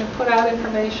information and put out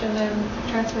information and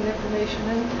transmit information.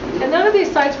 And none of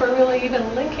these sites were really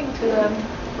even linking to them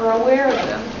or aware of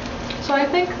them. So I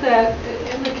think that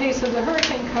in the case of the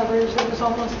hurricane coverage, there was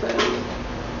almost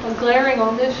a glaring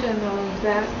omission of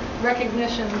that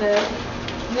recognition that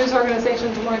news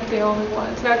organizations weren't the only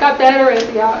ones. Now, it got better as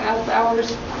the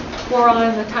hours wore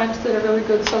on. The Times did a really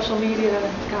good social media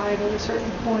guide at a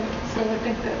certain point. So I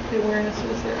think that the awareness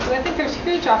was there. So I think there's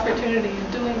huge opportunity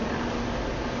in doing that.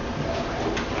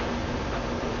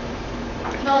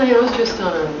 Melanie, I was just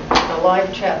on a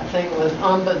live chat thing with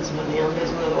Ombudsman, the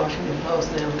Ombudsman of the Washington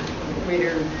Post, now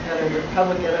editor,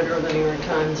 public editor of the New York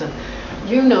Times. And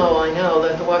I know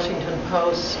that the Washington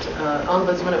Post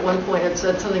Ombudsman at one point had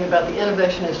said something about the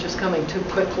innovation is just coming too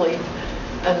quickly.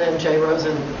 And then Jay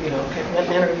Rosen, went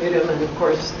and interviewed him, and of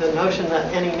course the notion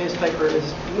that any newspaper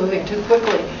is moving too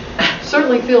quickly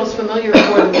certainly feels familiar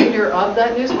for the reader of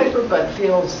that newspaper, but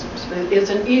is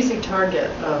an easy target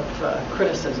of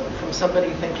criticism from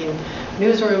somebody thinking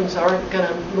newsrooms aren't going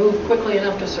to move quickly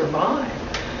enough to survive.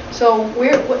 So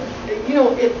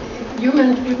you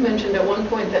mentioned at one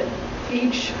point that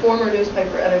each former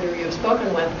newspaper editor you've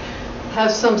spoken with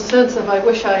has some sense of, I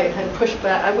wish I had pushed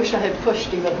back, I wish I had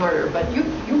pushed even harder. But you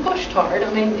pushed hard. I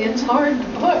mean, it's hard to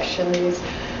push in these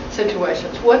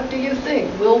situations. What do you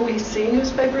think? Will we see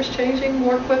newspapers changing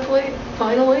more quickly,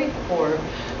 finally? Or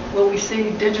will we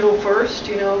see digital first,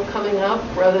 coming up,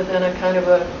 rather than a kind of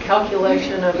a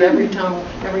calculation of every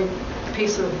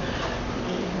piece of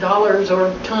dollars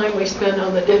or time we spend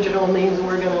on the digital means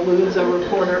we're going to lose a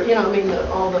reporter,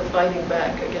 all the fighting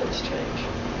back against change.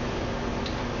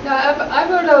 Yeah, I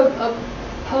wrote a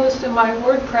post in my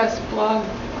WordPress blog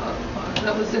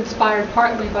that was inspired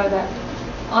partly by that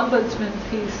Ombudsman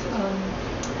piece.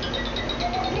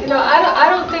 I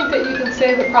don't think that you can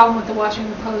say the problem with the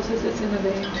Washington Post is it's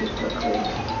innovating too quickly.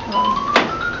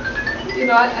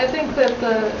 I think that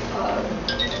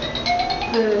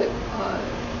the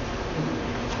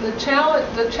the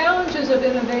challenges of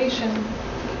innovation,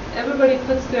 everybody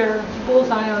puts their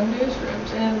bullseye on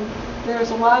newsrooms, and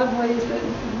there's a lot of ways that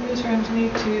newsrooms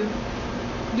need to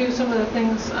do some of the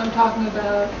things I'm talking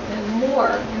about and more.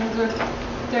 You know,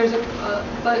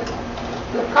 but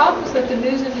the problems that the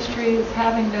news industry is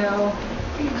having now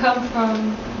come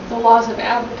from the loss of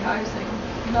advertising,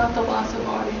 not the loss of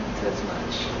audience as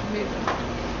much. Maybe.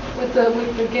 With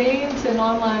the gains in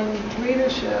online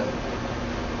readership,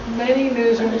 many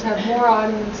newsrooms have more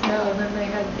audience now than they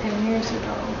had 10 years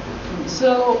ago.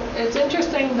 So it's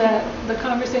interesting that the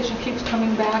conversation keeps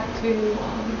coming back to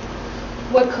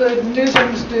what could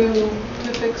newsrooms do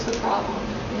to fix the problem.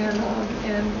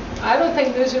 And I don't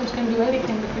think newsrooms can do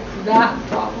anything to fix that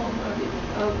problem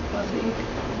of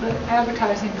the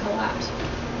advertising collapse.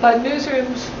 But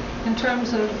newsrooms, in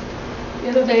terms of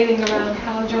innovating around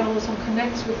how journalism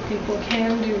connects with people,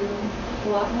 can do a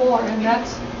lot more. And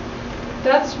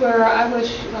that's where I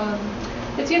wish,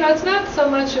 it's not so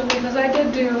much because I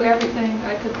did do everything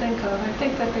I could think of. I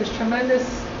think that there's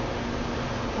tremendous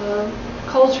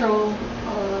cultural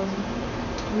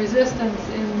resistance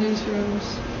in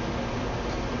newsrooms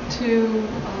to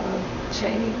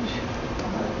change.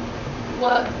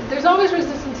 Well, there's always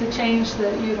resistance to change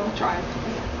that you don't drive.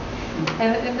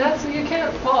 And that's, you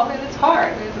can't fall, and it's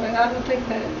hard. I don't think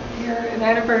that here in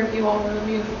Annenberg you all are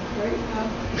immune, right?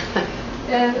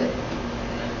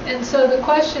 And so the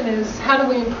question is, how do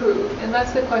we improve? And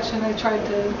that's the question I tried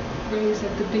to raise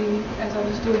at the B as I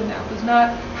was doing that. It was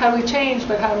not how do we change,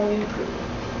 but how do we improve?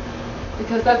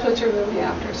 Because that's what you're really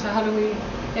after. So how do we?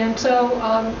 And so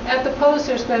at the Post,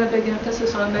 there's been a big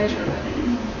emphasis on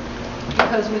measurement.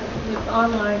 Because with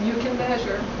online, you can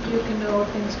measure. You can know if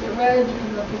things get read. You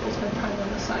can know if people spend time on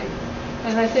the site.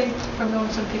 And I think from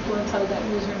knowing some people inside that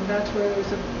newsroom, that's where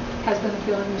has been a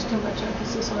feeling there's too much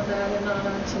emphasis on that and not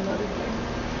on some other things.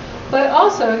 But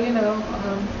also,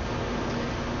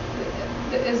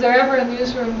 is there ever a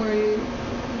newsroom where you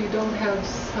don't have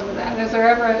some of that? Is there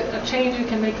ever a change you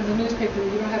can make in the newspaper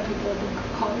that you don't have people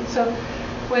calling? So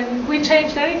when we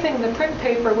changed anything in the print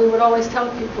paper, we would always tell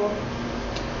people,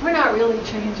 we're not really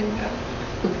changing it.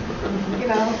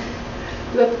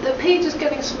 The page is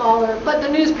getting smaller, but the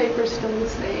newspaper is still the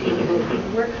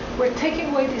same. We're taking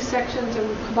away these sections and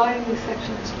we're combining these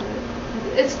sections, but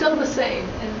it's still the same.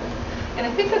 And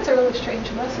I think that's a really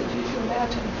strange message. You can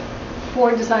imagine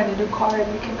Ford designed a new car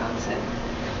and we came out and said,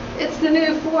 it's the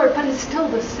new Ford, but it's still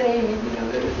the same.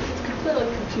 It's completely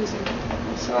confusing to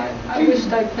people. So I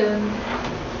wished I'd been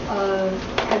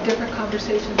had different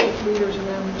conversations with leaders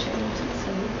around the change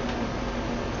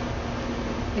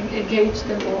and engage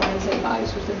them more as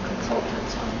advisors and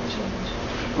consultants on the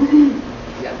change.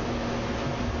 Yeah.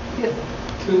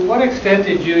 To what extent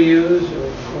did you use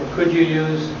or could you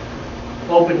use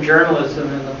open journalism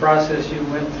in the process you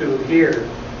went through here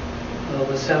of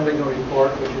assembling a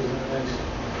report, which is in the next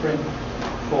print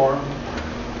form?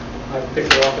 I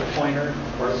picked off a pointer,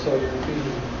 or so you're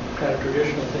doing kind of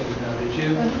traditional things now. Did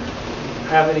you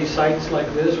have any sites like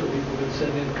this where people could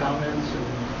send in comments?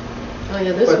 Oh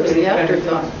yeah, this was the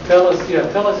afterthought. Tell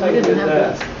us how you did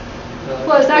that.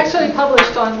 Well, it's actually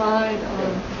published online.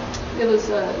 It was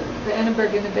the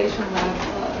Annenberg Innovation Lab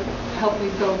helped me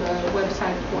build a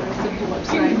website for a simple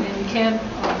website, and you can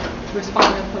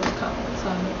respond and post comments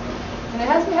on it. And it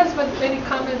hasn't had as many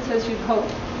comments as you'd hope.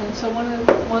 And so one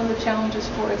of the challenges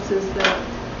for us is that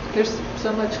there's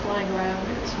so much flying around.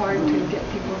 It's hard to get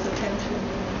people's attention.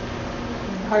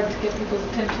 And hard to get people's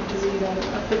attention to read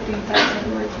a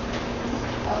 15,000 word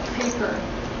paper.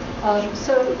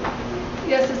 So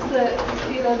yes, it's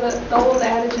the old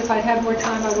adage, if I'd had more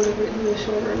time, I would have written you a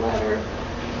shorter letter.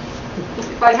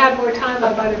 If I'd had more time,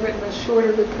 I might have written a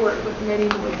shorter report with many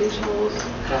more visuals,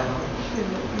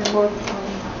 and more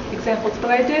examples.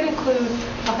 But I did include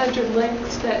 100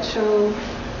 links that show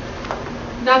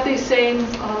not the same,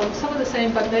 some of the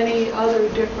same, but many other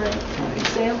different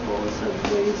examples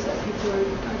of ways that people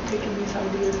are taking these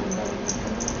ideas and running with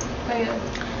them.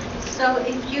 So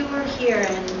if you were here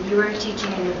and you were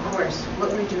teaching a new course,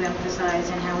 what would you emphasize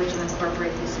and how would you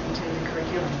incorporate this into the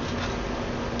curriculum?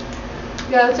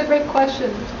 Yeah, that's a great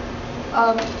question.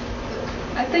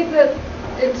 I think that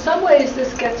in some ways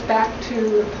this gets back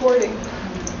to reporting,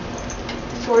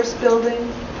 source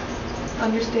building,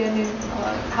 understanding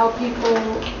how people,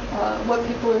 what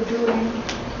people are doing,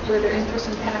 where their interests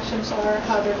and passions are,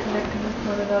 how they're connecting with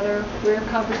one another, where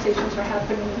conversations are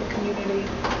happening in the community,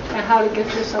 and how to get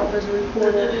yourself as a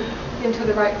reporter into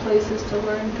the right places to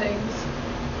learn things.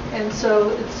 And so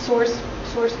it's source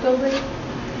building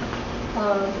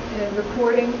and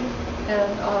reporting,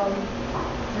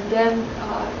 and then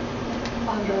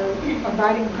on the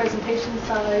writing and presentation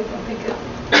side. I think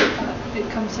it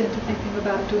comes into thinking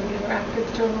about doing interactive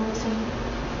journalism.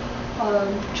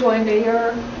 Joy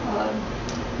Mayer,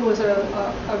 who was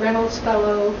a Reynolds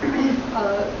Fellow,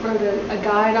 wrote a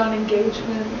guide on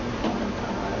engagement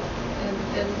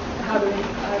and how to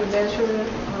measure it.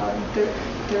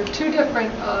 There are two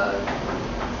different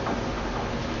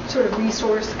sort of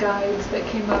resource guides that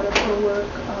came out of her work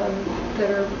that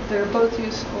are both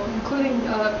useful, including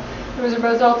there was a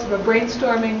result of a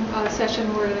brainstorming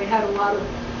session where they had a lot of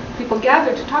people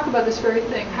gathered to talk about this very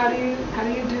thing. How do you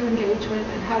do engagement,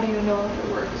 and how do you know if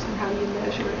it works, and how do you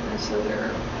measure it? And so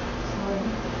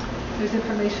there's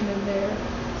information in there.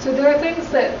 So there are things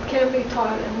that can be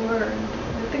taught and learned.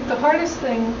 I think the hardest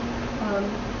thing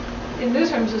in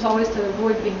newsrooms is always to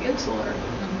avoid being insular.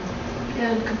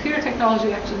 And computer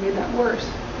technology actually made that worse,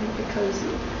 because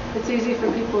it's easy for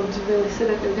people to really sit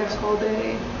at their desk all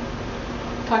day,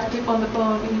 talk to people on the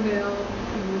phone, email,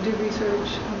 and do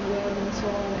research on the web and so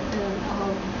on,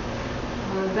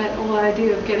 and that whole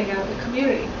idea of getting out in the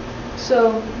community.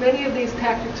 So many of these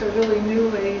tactics are really new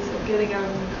ways of getting out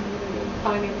in the community,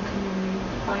 finding the community,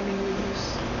 finding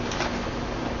readers.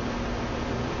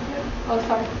 Oh,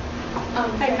 sorry.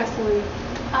 Hi, Castelli.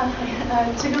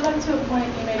 To go back to a point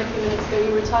you made a few minutes ago,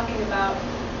 you were talking about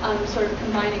sort of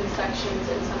combining sections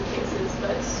in some cases,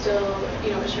 but still,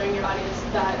 assuring your audience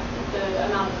that the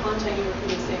amount of content you were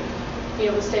producing,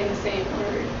 was staying the same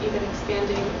or even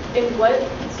expanding. In what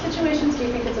situations do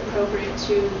you think it's appropriate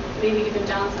to maybe even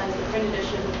downsize the print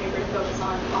edition of the paper to focus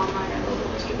on online or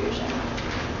local distribution?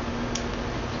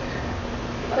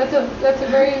 That's a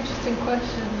very interesting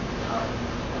question.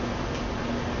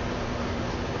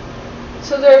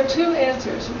 So there are two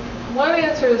answers. One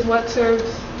answer is what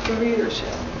serves the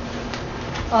readership.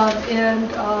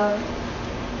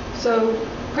 So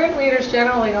print readers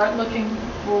generally aren't looking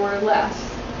for less.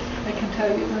 I can tell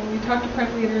you, when you talk to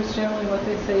print readers, generally what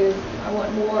they say is, I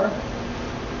want more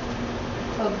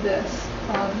of this.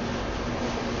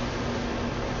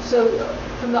 So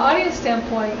from the audience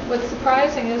standpoint, what's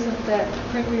surprising isn't that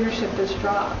print readership has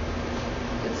dropped.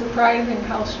 It's surprising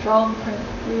how strong print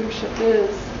readership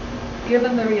is,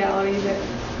 given the reality that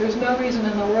there's no reason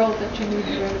in the world that you need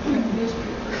to read a print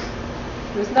newspaper.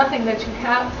 There's nothing that you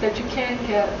can't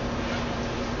get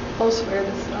elsewhere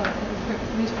in a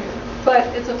print newspaper. But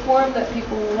it's a form that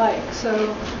people like.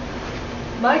 So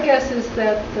my guess is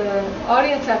that the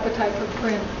audience appetite for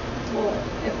print will,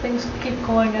 if things keep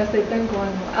going as they've been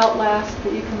going, will outlast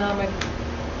the economic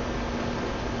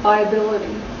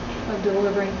viability of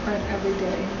delivering print every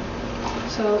day.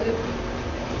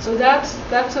 So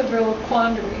that's a real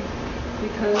quandary,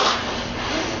 because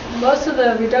most of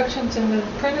the reductions in the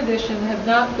print edition have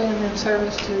not been in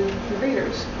service to the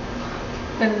readers,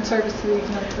 been in service to the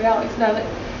economic realities. Now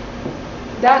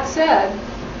that said,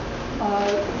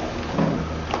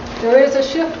 there is a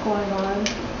shift going on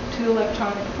to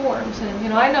electronic forms,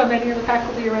 and I know many of the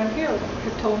faculty around here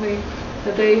have told me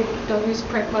that they don't use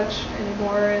print much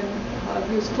anymore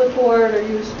and use Flipboard or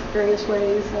use various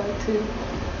ways to.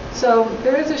 So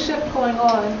there is a shift going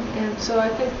on, and so I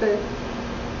think that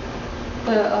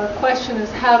the question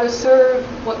is how to serve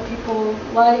what people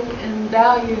like and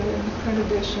value in the print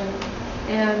edition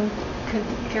and can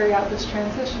carry out this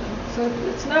transition. So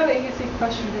it's not an easy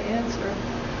question to answer.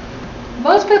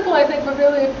 Most people, I think, would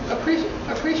really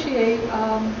appreciate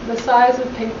the size of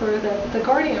paper that The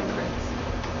Guardian prints.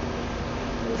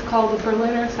 It's called the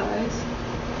Berliner size.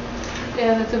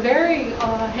 And it's a very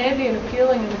handy and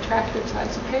appealing and attractive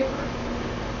size of paper.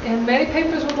 And many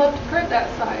papers would love to print that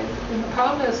size. And the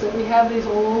problem is that we have these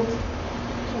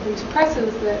these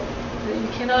presses that you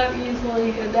cannot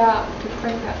easily adapt to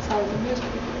print that size of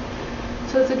newspaper.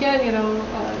 So it's again,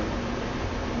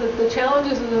 the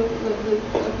challenges of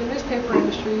the newspaper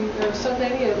industry. There are so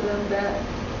many of them that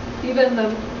even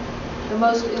the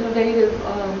most innovative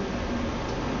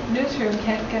newsroom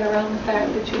can't get around the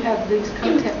fact that you have these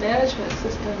content management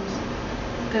systems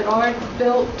that aren't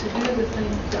built to do the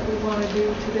things that we want to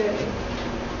do today.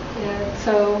 And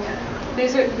so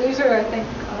these are I think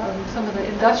some of the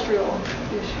industrial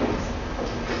issues.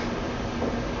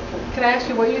 Can I ask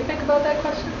you what you think about that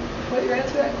question? What your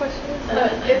answer to that question is?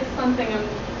 It's something I'm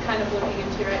kind of looking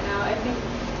into right now. I think,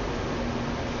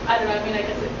 I don't know, I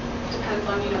guess it depends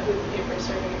on, who the paper is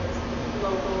serving, if it's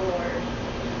local or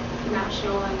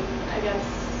national, and I guess,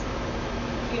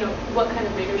 what kind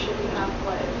of readership you have,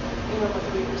 what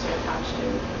the readers are attached to.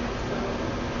 So,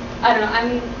 I don't know,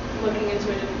 I'm looking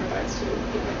into it in regards to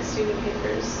like student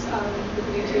papers with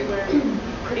YouTube, where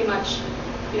pretty much,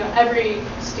 every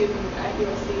student at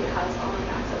USC has online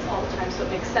access all the time, so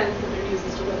it makes sense that their news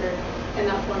is delivered in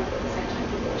that form, but at the same time,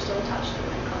 people are still attached to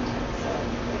print content. So I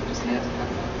think it just kind of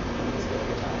depends on the newspaper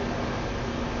you're talking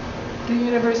about. The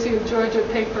University of Georgia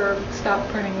paper stopped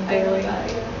printing a I know daily that,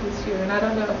 yeah. this year, and I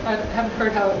don't know, I haven't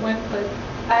heard how it went, but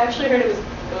I actually heard it was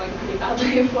going pretty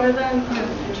badly for them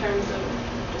in terms of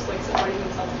just like supporting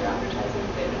themselves through advertising.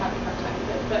 They've been having a hard time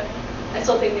with it, but I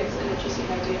still think it's an interesting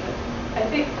idea.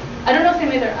 I don't know if they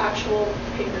made their actual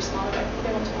paper smaller, but I think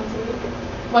they went to once a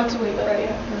week. once a week, But, right?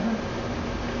 yeah.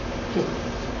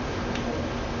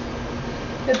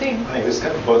 I think, I think this is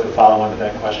kind of both a follow-on to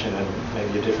that question and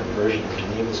maybe a different version of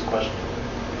Geneva's question.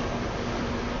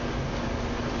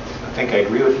 I think I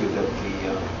agree with you that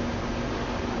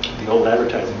the old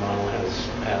advertising model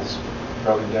has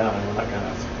broken down, and we're not going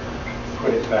to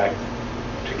put it back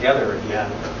together again.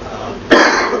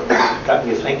 Got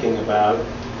me thinking about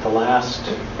the last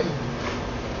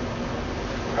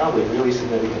probably really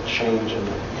significant change in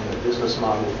the business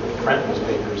model for the print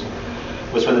newspapers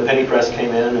was when the penny press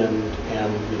came in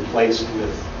and replaced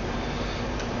with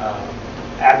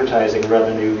advertising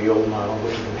revenue the old model,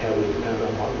 which had been heavily dependent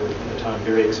on what were at the time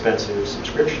very expensive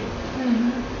subscription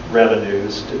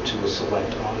revenues to a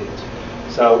select audience.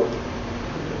 So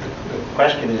the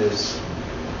question is,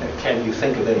 can you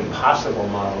think of any possible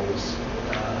models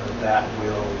that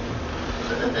will,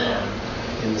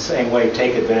 in the same way,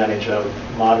 take advantage of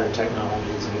modern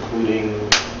technologies, including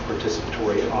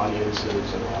participatory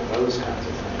audiences and all those kinds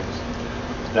of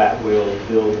things, that will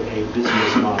build a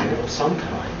business model of some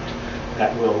kind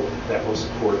that will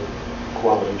support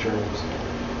quality journalism?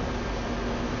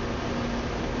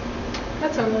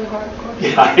 that's a really hard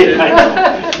question. Yeah, I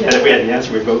know. And if we had the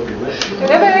answer, we'd both be rich. And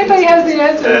if anybody has the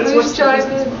answer, That's please what's- chime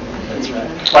in. That's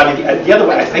right. Well, I mean, the other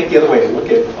way, I think the other way to look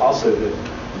at also the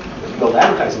old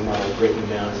advertising model breaking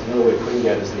down is another way of putting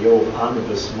that is the old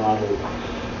omnibus model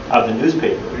of the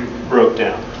newspaper broke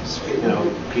down. You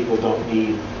know, people don't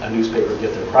need a newspaper to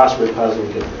get their crossword puzzle,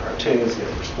 get their cartoons, get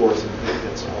their sports, and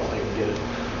that's all. They can get it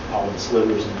all in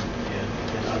slivers and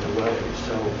in other ways.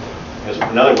 So, as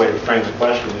another way to frame the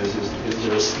question is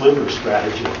there a sliver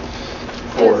strategy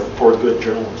for good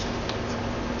journalism?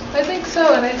 I think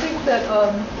so, and I think that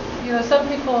some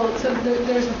people. So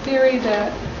there's a theory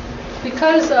that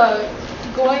because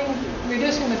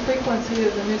reducing the frequency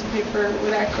of the newspaper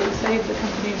would actually save the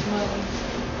companies money.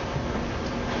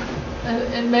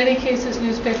 In many cases,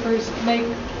 newspapers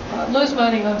lose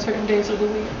money on certain days of the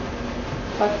week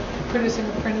by producing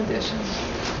a print edition.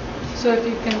 So if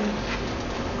you can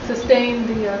sustain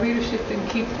the readership and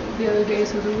keep the other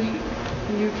days of the week,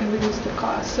 you can reduce the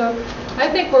cost. So I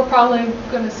think we're probably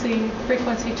going to see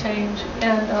frequency change,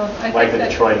 and I Like think the that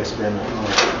Detroit experiment.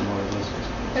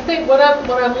 I think what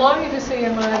I'm longing to see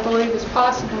and what I believe is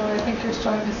possible, and I think you're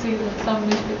starting to see with some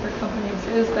newspaper companies,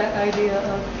 is that idea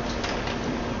of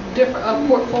a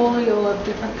portfolio of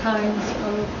different kinds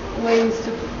of ways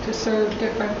to serve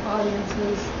different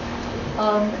audiences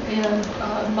and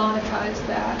monetize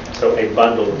that. So a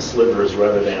bundle of slivers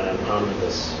rather than an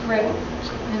omnibus. Right.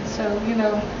 And so,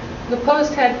 the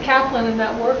Post had Kaplan, and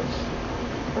that worked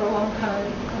for a long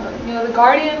time. The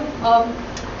Guardian,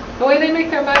 the way they make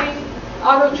their money,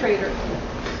 Auto Trader.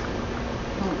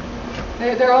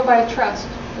 They're owned by a trust.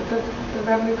 The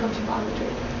revenue comes from Auto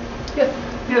Trader. Yes.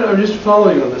 Yeah, I'm just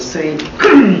following on the same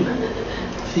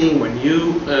theme. When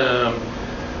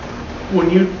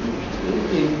you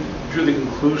drew the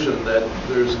conclusion that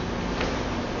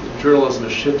journalism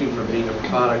is shifting from being a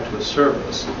product to a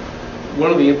service,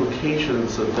 one of the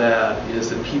implications of that is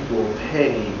that people will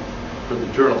pay for the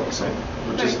journalism,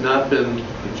 which has not been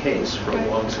the case for a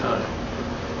long time.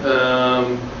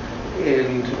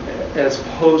 And as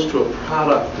opposed to a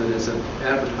product that is an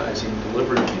advertising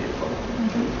delivery vehicle.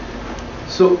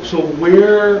 So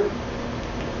where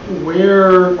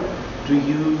do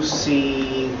you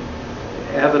see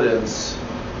evidence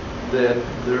that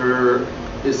there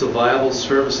is a viable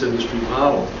service industry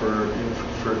model for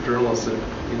journalistic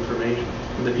information,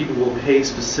 and that people will pay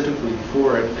specifically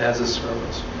for it as a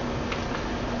service?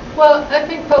 Well, I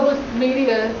think public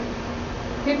media,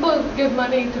 people give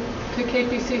money to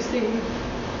KPCC,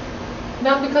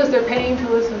 not because they're paying to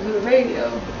listen to the radio,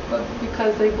 but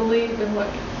because they believe in what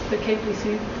the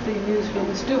KPCC newsroom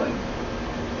is doing.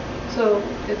 So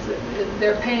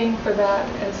they're paying for that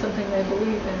as something they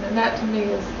believe in, and that to me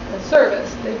is a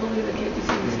service. They believe that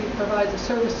KPCC provides a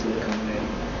service to the community,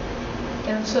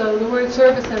 and so the word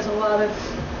service has a lot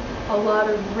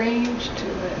of range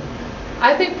to it.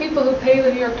 I think people who pay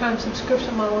the New York Times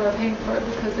subscription model are paying for it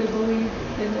because they believe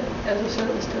in it as a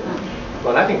service to them.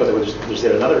 Well, I think there's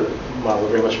yet another model,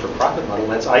 very much for profit model,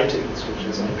 and that's iTunes, which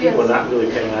is people are not really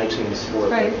paying iTunes for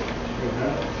Right.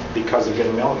 because they're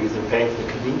getting mail, because they're paying for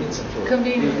the convenience and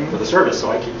Convenient. for the service.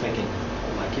 So I keep thinking,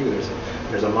 like you,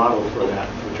 there's a model for that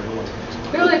for journalism.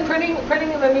 Really, printing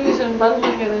the news and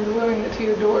bundling it and delivering it to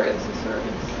your door is a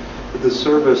service. The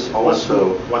service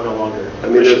also, One no longer. I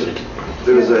mean,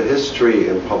 there's a history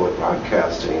in public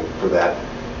broadcasting for that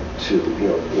to, you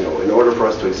know, in order for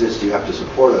us to exist, you have to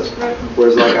support us. Right.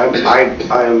 Whereas, like,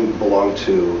 I belong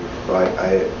to,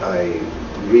 I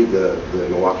read the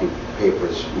Milwaukee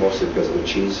papers mostly because I'm a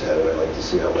cheesehead and I like to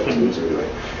see how my teams are doing.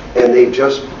 And they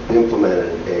just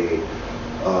implemented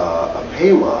a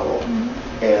pay model.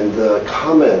 And the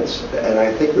comments, and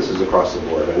I think this is across the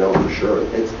board, I know for sure,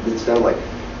 it's down like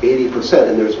 80%,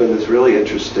 and there's been this really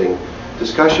interesting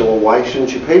discussion, well, why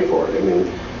shouldn't you pay for it? I mean,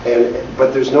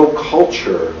 but there's no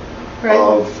culture Right.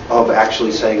 of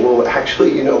actually saying, well,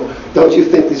 actually, you know, don't you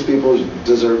think these people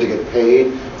deserve to get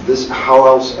paid? How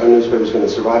else are newspapers going to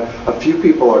survive? A few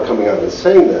people are coming out and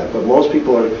saying that, but most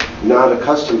people are not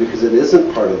accustomed because it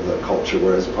isn't part of the culture,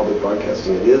 whereas public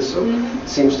broadcasting it is. So it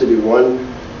seems to be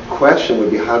one question would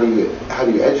be how do you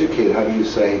educate, how do you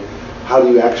say, how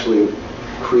do you actually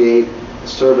create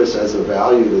service as a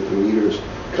value that the readers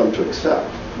come to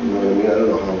accept? You know what I mean? I don't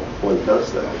know how one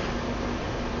does that.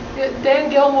 Dan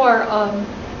Gilmore,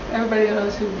 everybody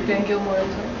knows who Dan Gilmore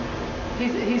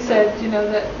is. He said,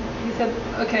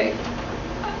 okay,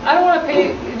 I don't want to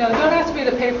pay, don't ask me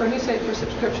to pay for a newspaper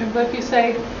subscription, but if you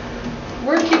say,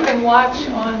 we're keeping watch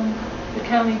on the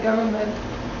county government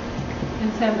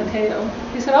in San Mateo,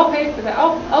 he said, I'll pay for that,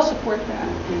 I'll support that.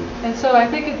 And so I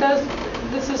think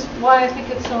this is why I think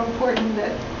it's so important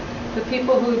that the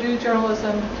people who do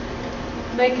journalism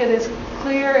make it as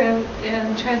clear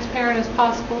and transparent as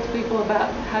possible to people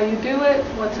about how you do it,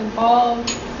 what's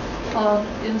involved,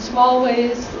 in small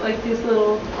ways like these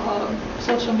little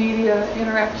social media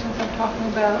interactions I'm talking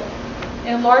about.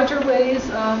 In larger ways,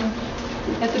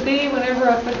 at the B,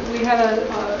 whenever we had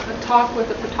a talk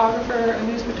with a photographer, a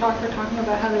news photographer, talking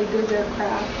about how they did their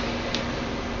craft,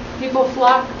 people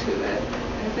flocked to it.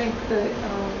 I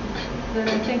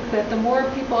think that the more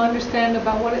people understand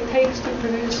about what it takes to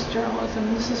produce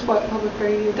journalism, this is what public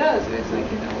radio does. It's like,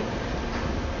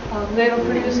 they don't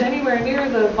produce anywhere near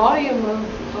the volume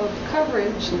of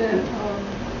coverage that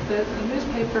a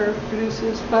newspaper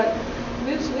produces, but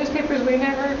newspapers, we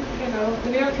never, the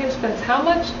New York Times spends how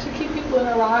much to keep people in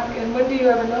Iraq, and when do you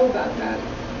ever know about that?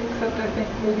 Except I think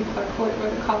maybe Clark Hoyt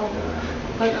wrote a column about it.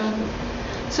 But,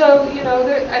 so,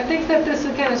 I think that this,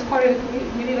 again, is part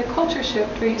of, we need a culture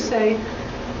shift where you say,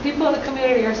 people in the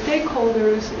community are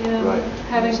stakeholders in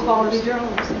having quality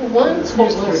journalism. One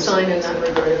little sign in that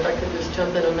regard, if I could just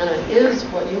jump in a minute, is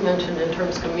what you mentioned in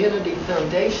terms of community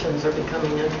foundations are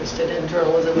becoming interested in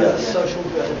journalism as a social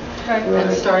good. Right.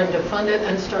 And starting to fund it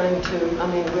and starting to,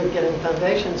 we're getting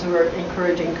foundations who are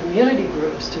encouraging community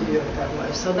groups to view it that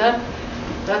way. So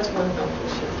that's one helpful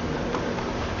shift in that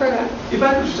regard. If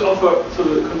I could just offer sort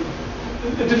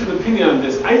of a different opinion on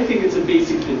this, I think it's a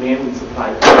basic demand and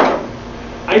supply problem.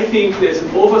 I think there's an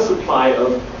oversupply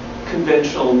of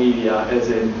conventional media,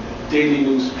 as in daily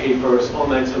newspapers,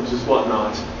 online services,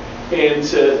 whatnot. And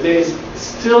there's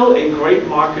still a great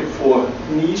market for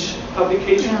niche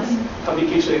publications,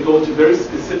 publications that go into very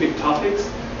specific topics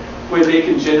where they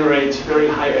can generate very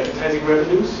high advertising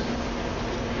revenues.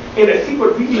 And I think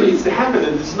what really needs to happen,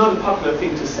 and it's not a popular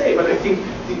thing to say, but I think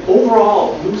the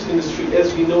overall news industry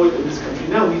as we know it in this country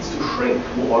now needs to shrink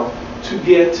more to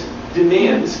get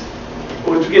demand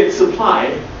or to get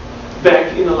supply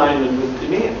back in alignment with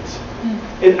demand.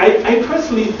 And I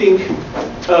personally think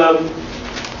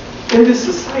in this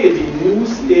society,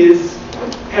 news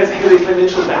has had a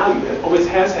financial value, it always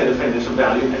has had a financial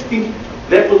value. And I think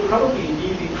that will probably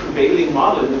be the prevailing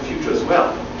model in the future as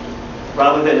well,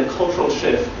 rather than a cultural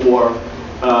shift or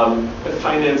a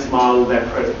finance model that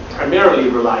primarily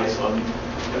relies on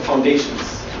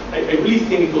foundations. I really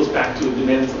think it goes back to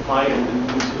demand and supply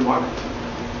and to the market.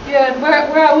 Yeah,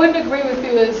 where I wouldn't agree with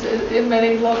you is in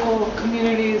many local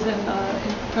communities and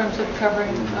in terms of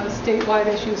covering statewide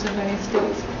issues in many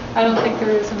states. I don't think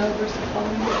there is an oversupply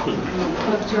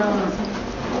of journalism.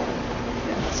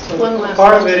 One last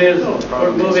part of it is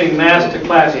we're moving mass to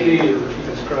Class B, which he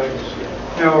describes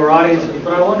narrower audiences.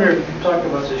 But I wonder if you talked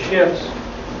about the shifts.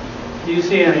 Do you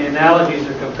see any analogies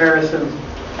or comparisons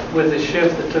with the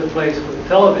shift that took place with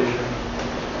television,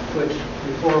 which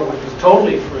was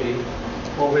totally free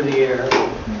over the air,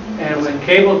 and when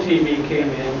cable TV came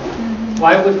in,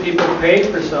 why would people pay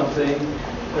for something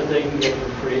that they can get for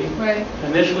free? Right.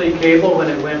 Initially, cable, when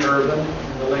it went urban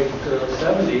in the late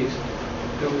 70s,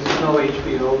 there was no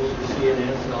HBOs and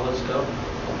CNNs and all this stuff,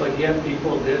 but yet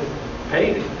people did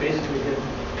pay. They basically did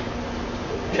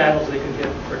channels they could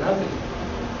get for nothing.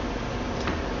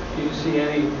 Do you see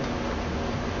any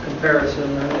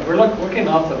comparison? We're looking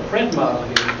off the print model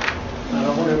here. I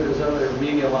don't wonder if there's other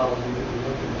media models we could be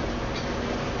looking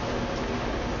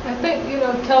at. I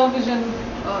think, television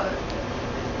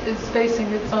is facing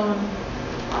its own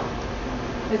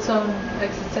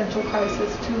existential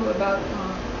crisis too about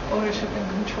ownership and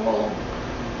control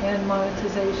and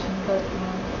monetization. But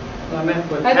I meant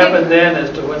what I happened think- then as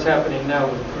to what's happening now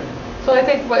with print. so I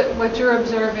think what you're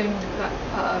observing,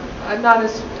 I'm not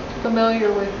as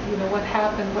familiar with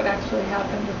what actually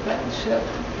happened with that shift.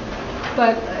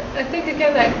 But I think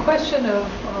again that question of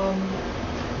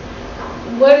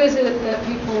what is it that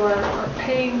people are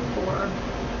paying for?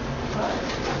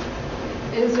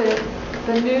 Is it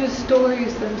the news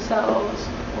stories themselves,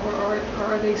 or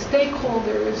are they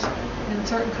stakeholders in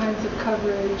certain kinds of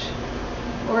coverage?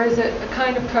 Or is it a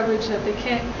kind of coverage that they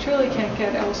truly can't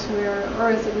get elsewhere?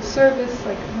 Or is it a service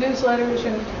like newsletters,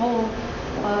 the whole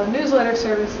newsletter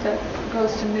service that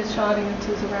goes to niche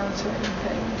audiences around certain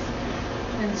things?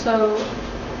 And so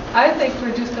I think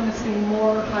we're just going to see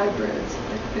more hybrids.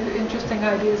 Like, there are interesting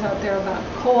ideas out there about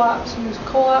co-ops, use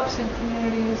co-ops in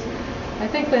communities. I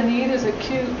think the need is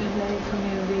acute in many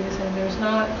communities, and there's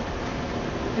not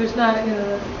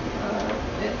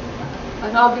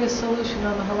an obvious solution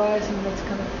on the horizon that's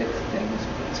going to fix things.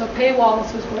 So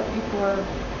paywalls is what people are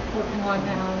working on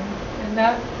now, and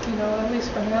that, at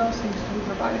least for now, seems to be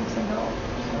providing some help.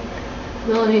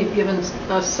 Melanie, you've given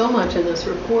us so much in this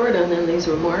report and in these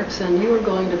remarks, and you are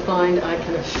going to find, I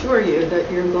can assure you, that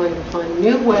you're going to find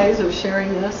new ways of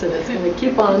sharing this, and it's going to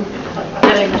keep on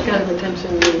getting the kind of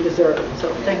attention you deserve.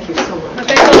 So thank you so much.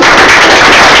 Thanks a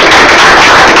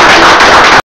lot.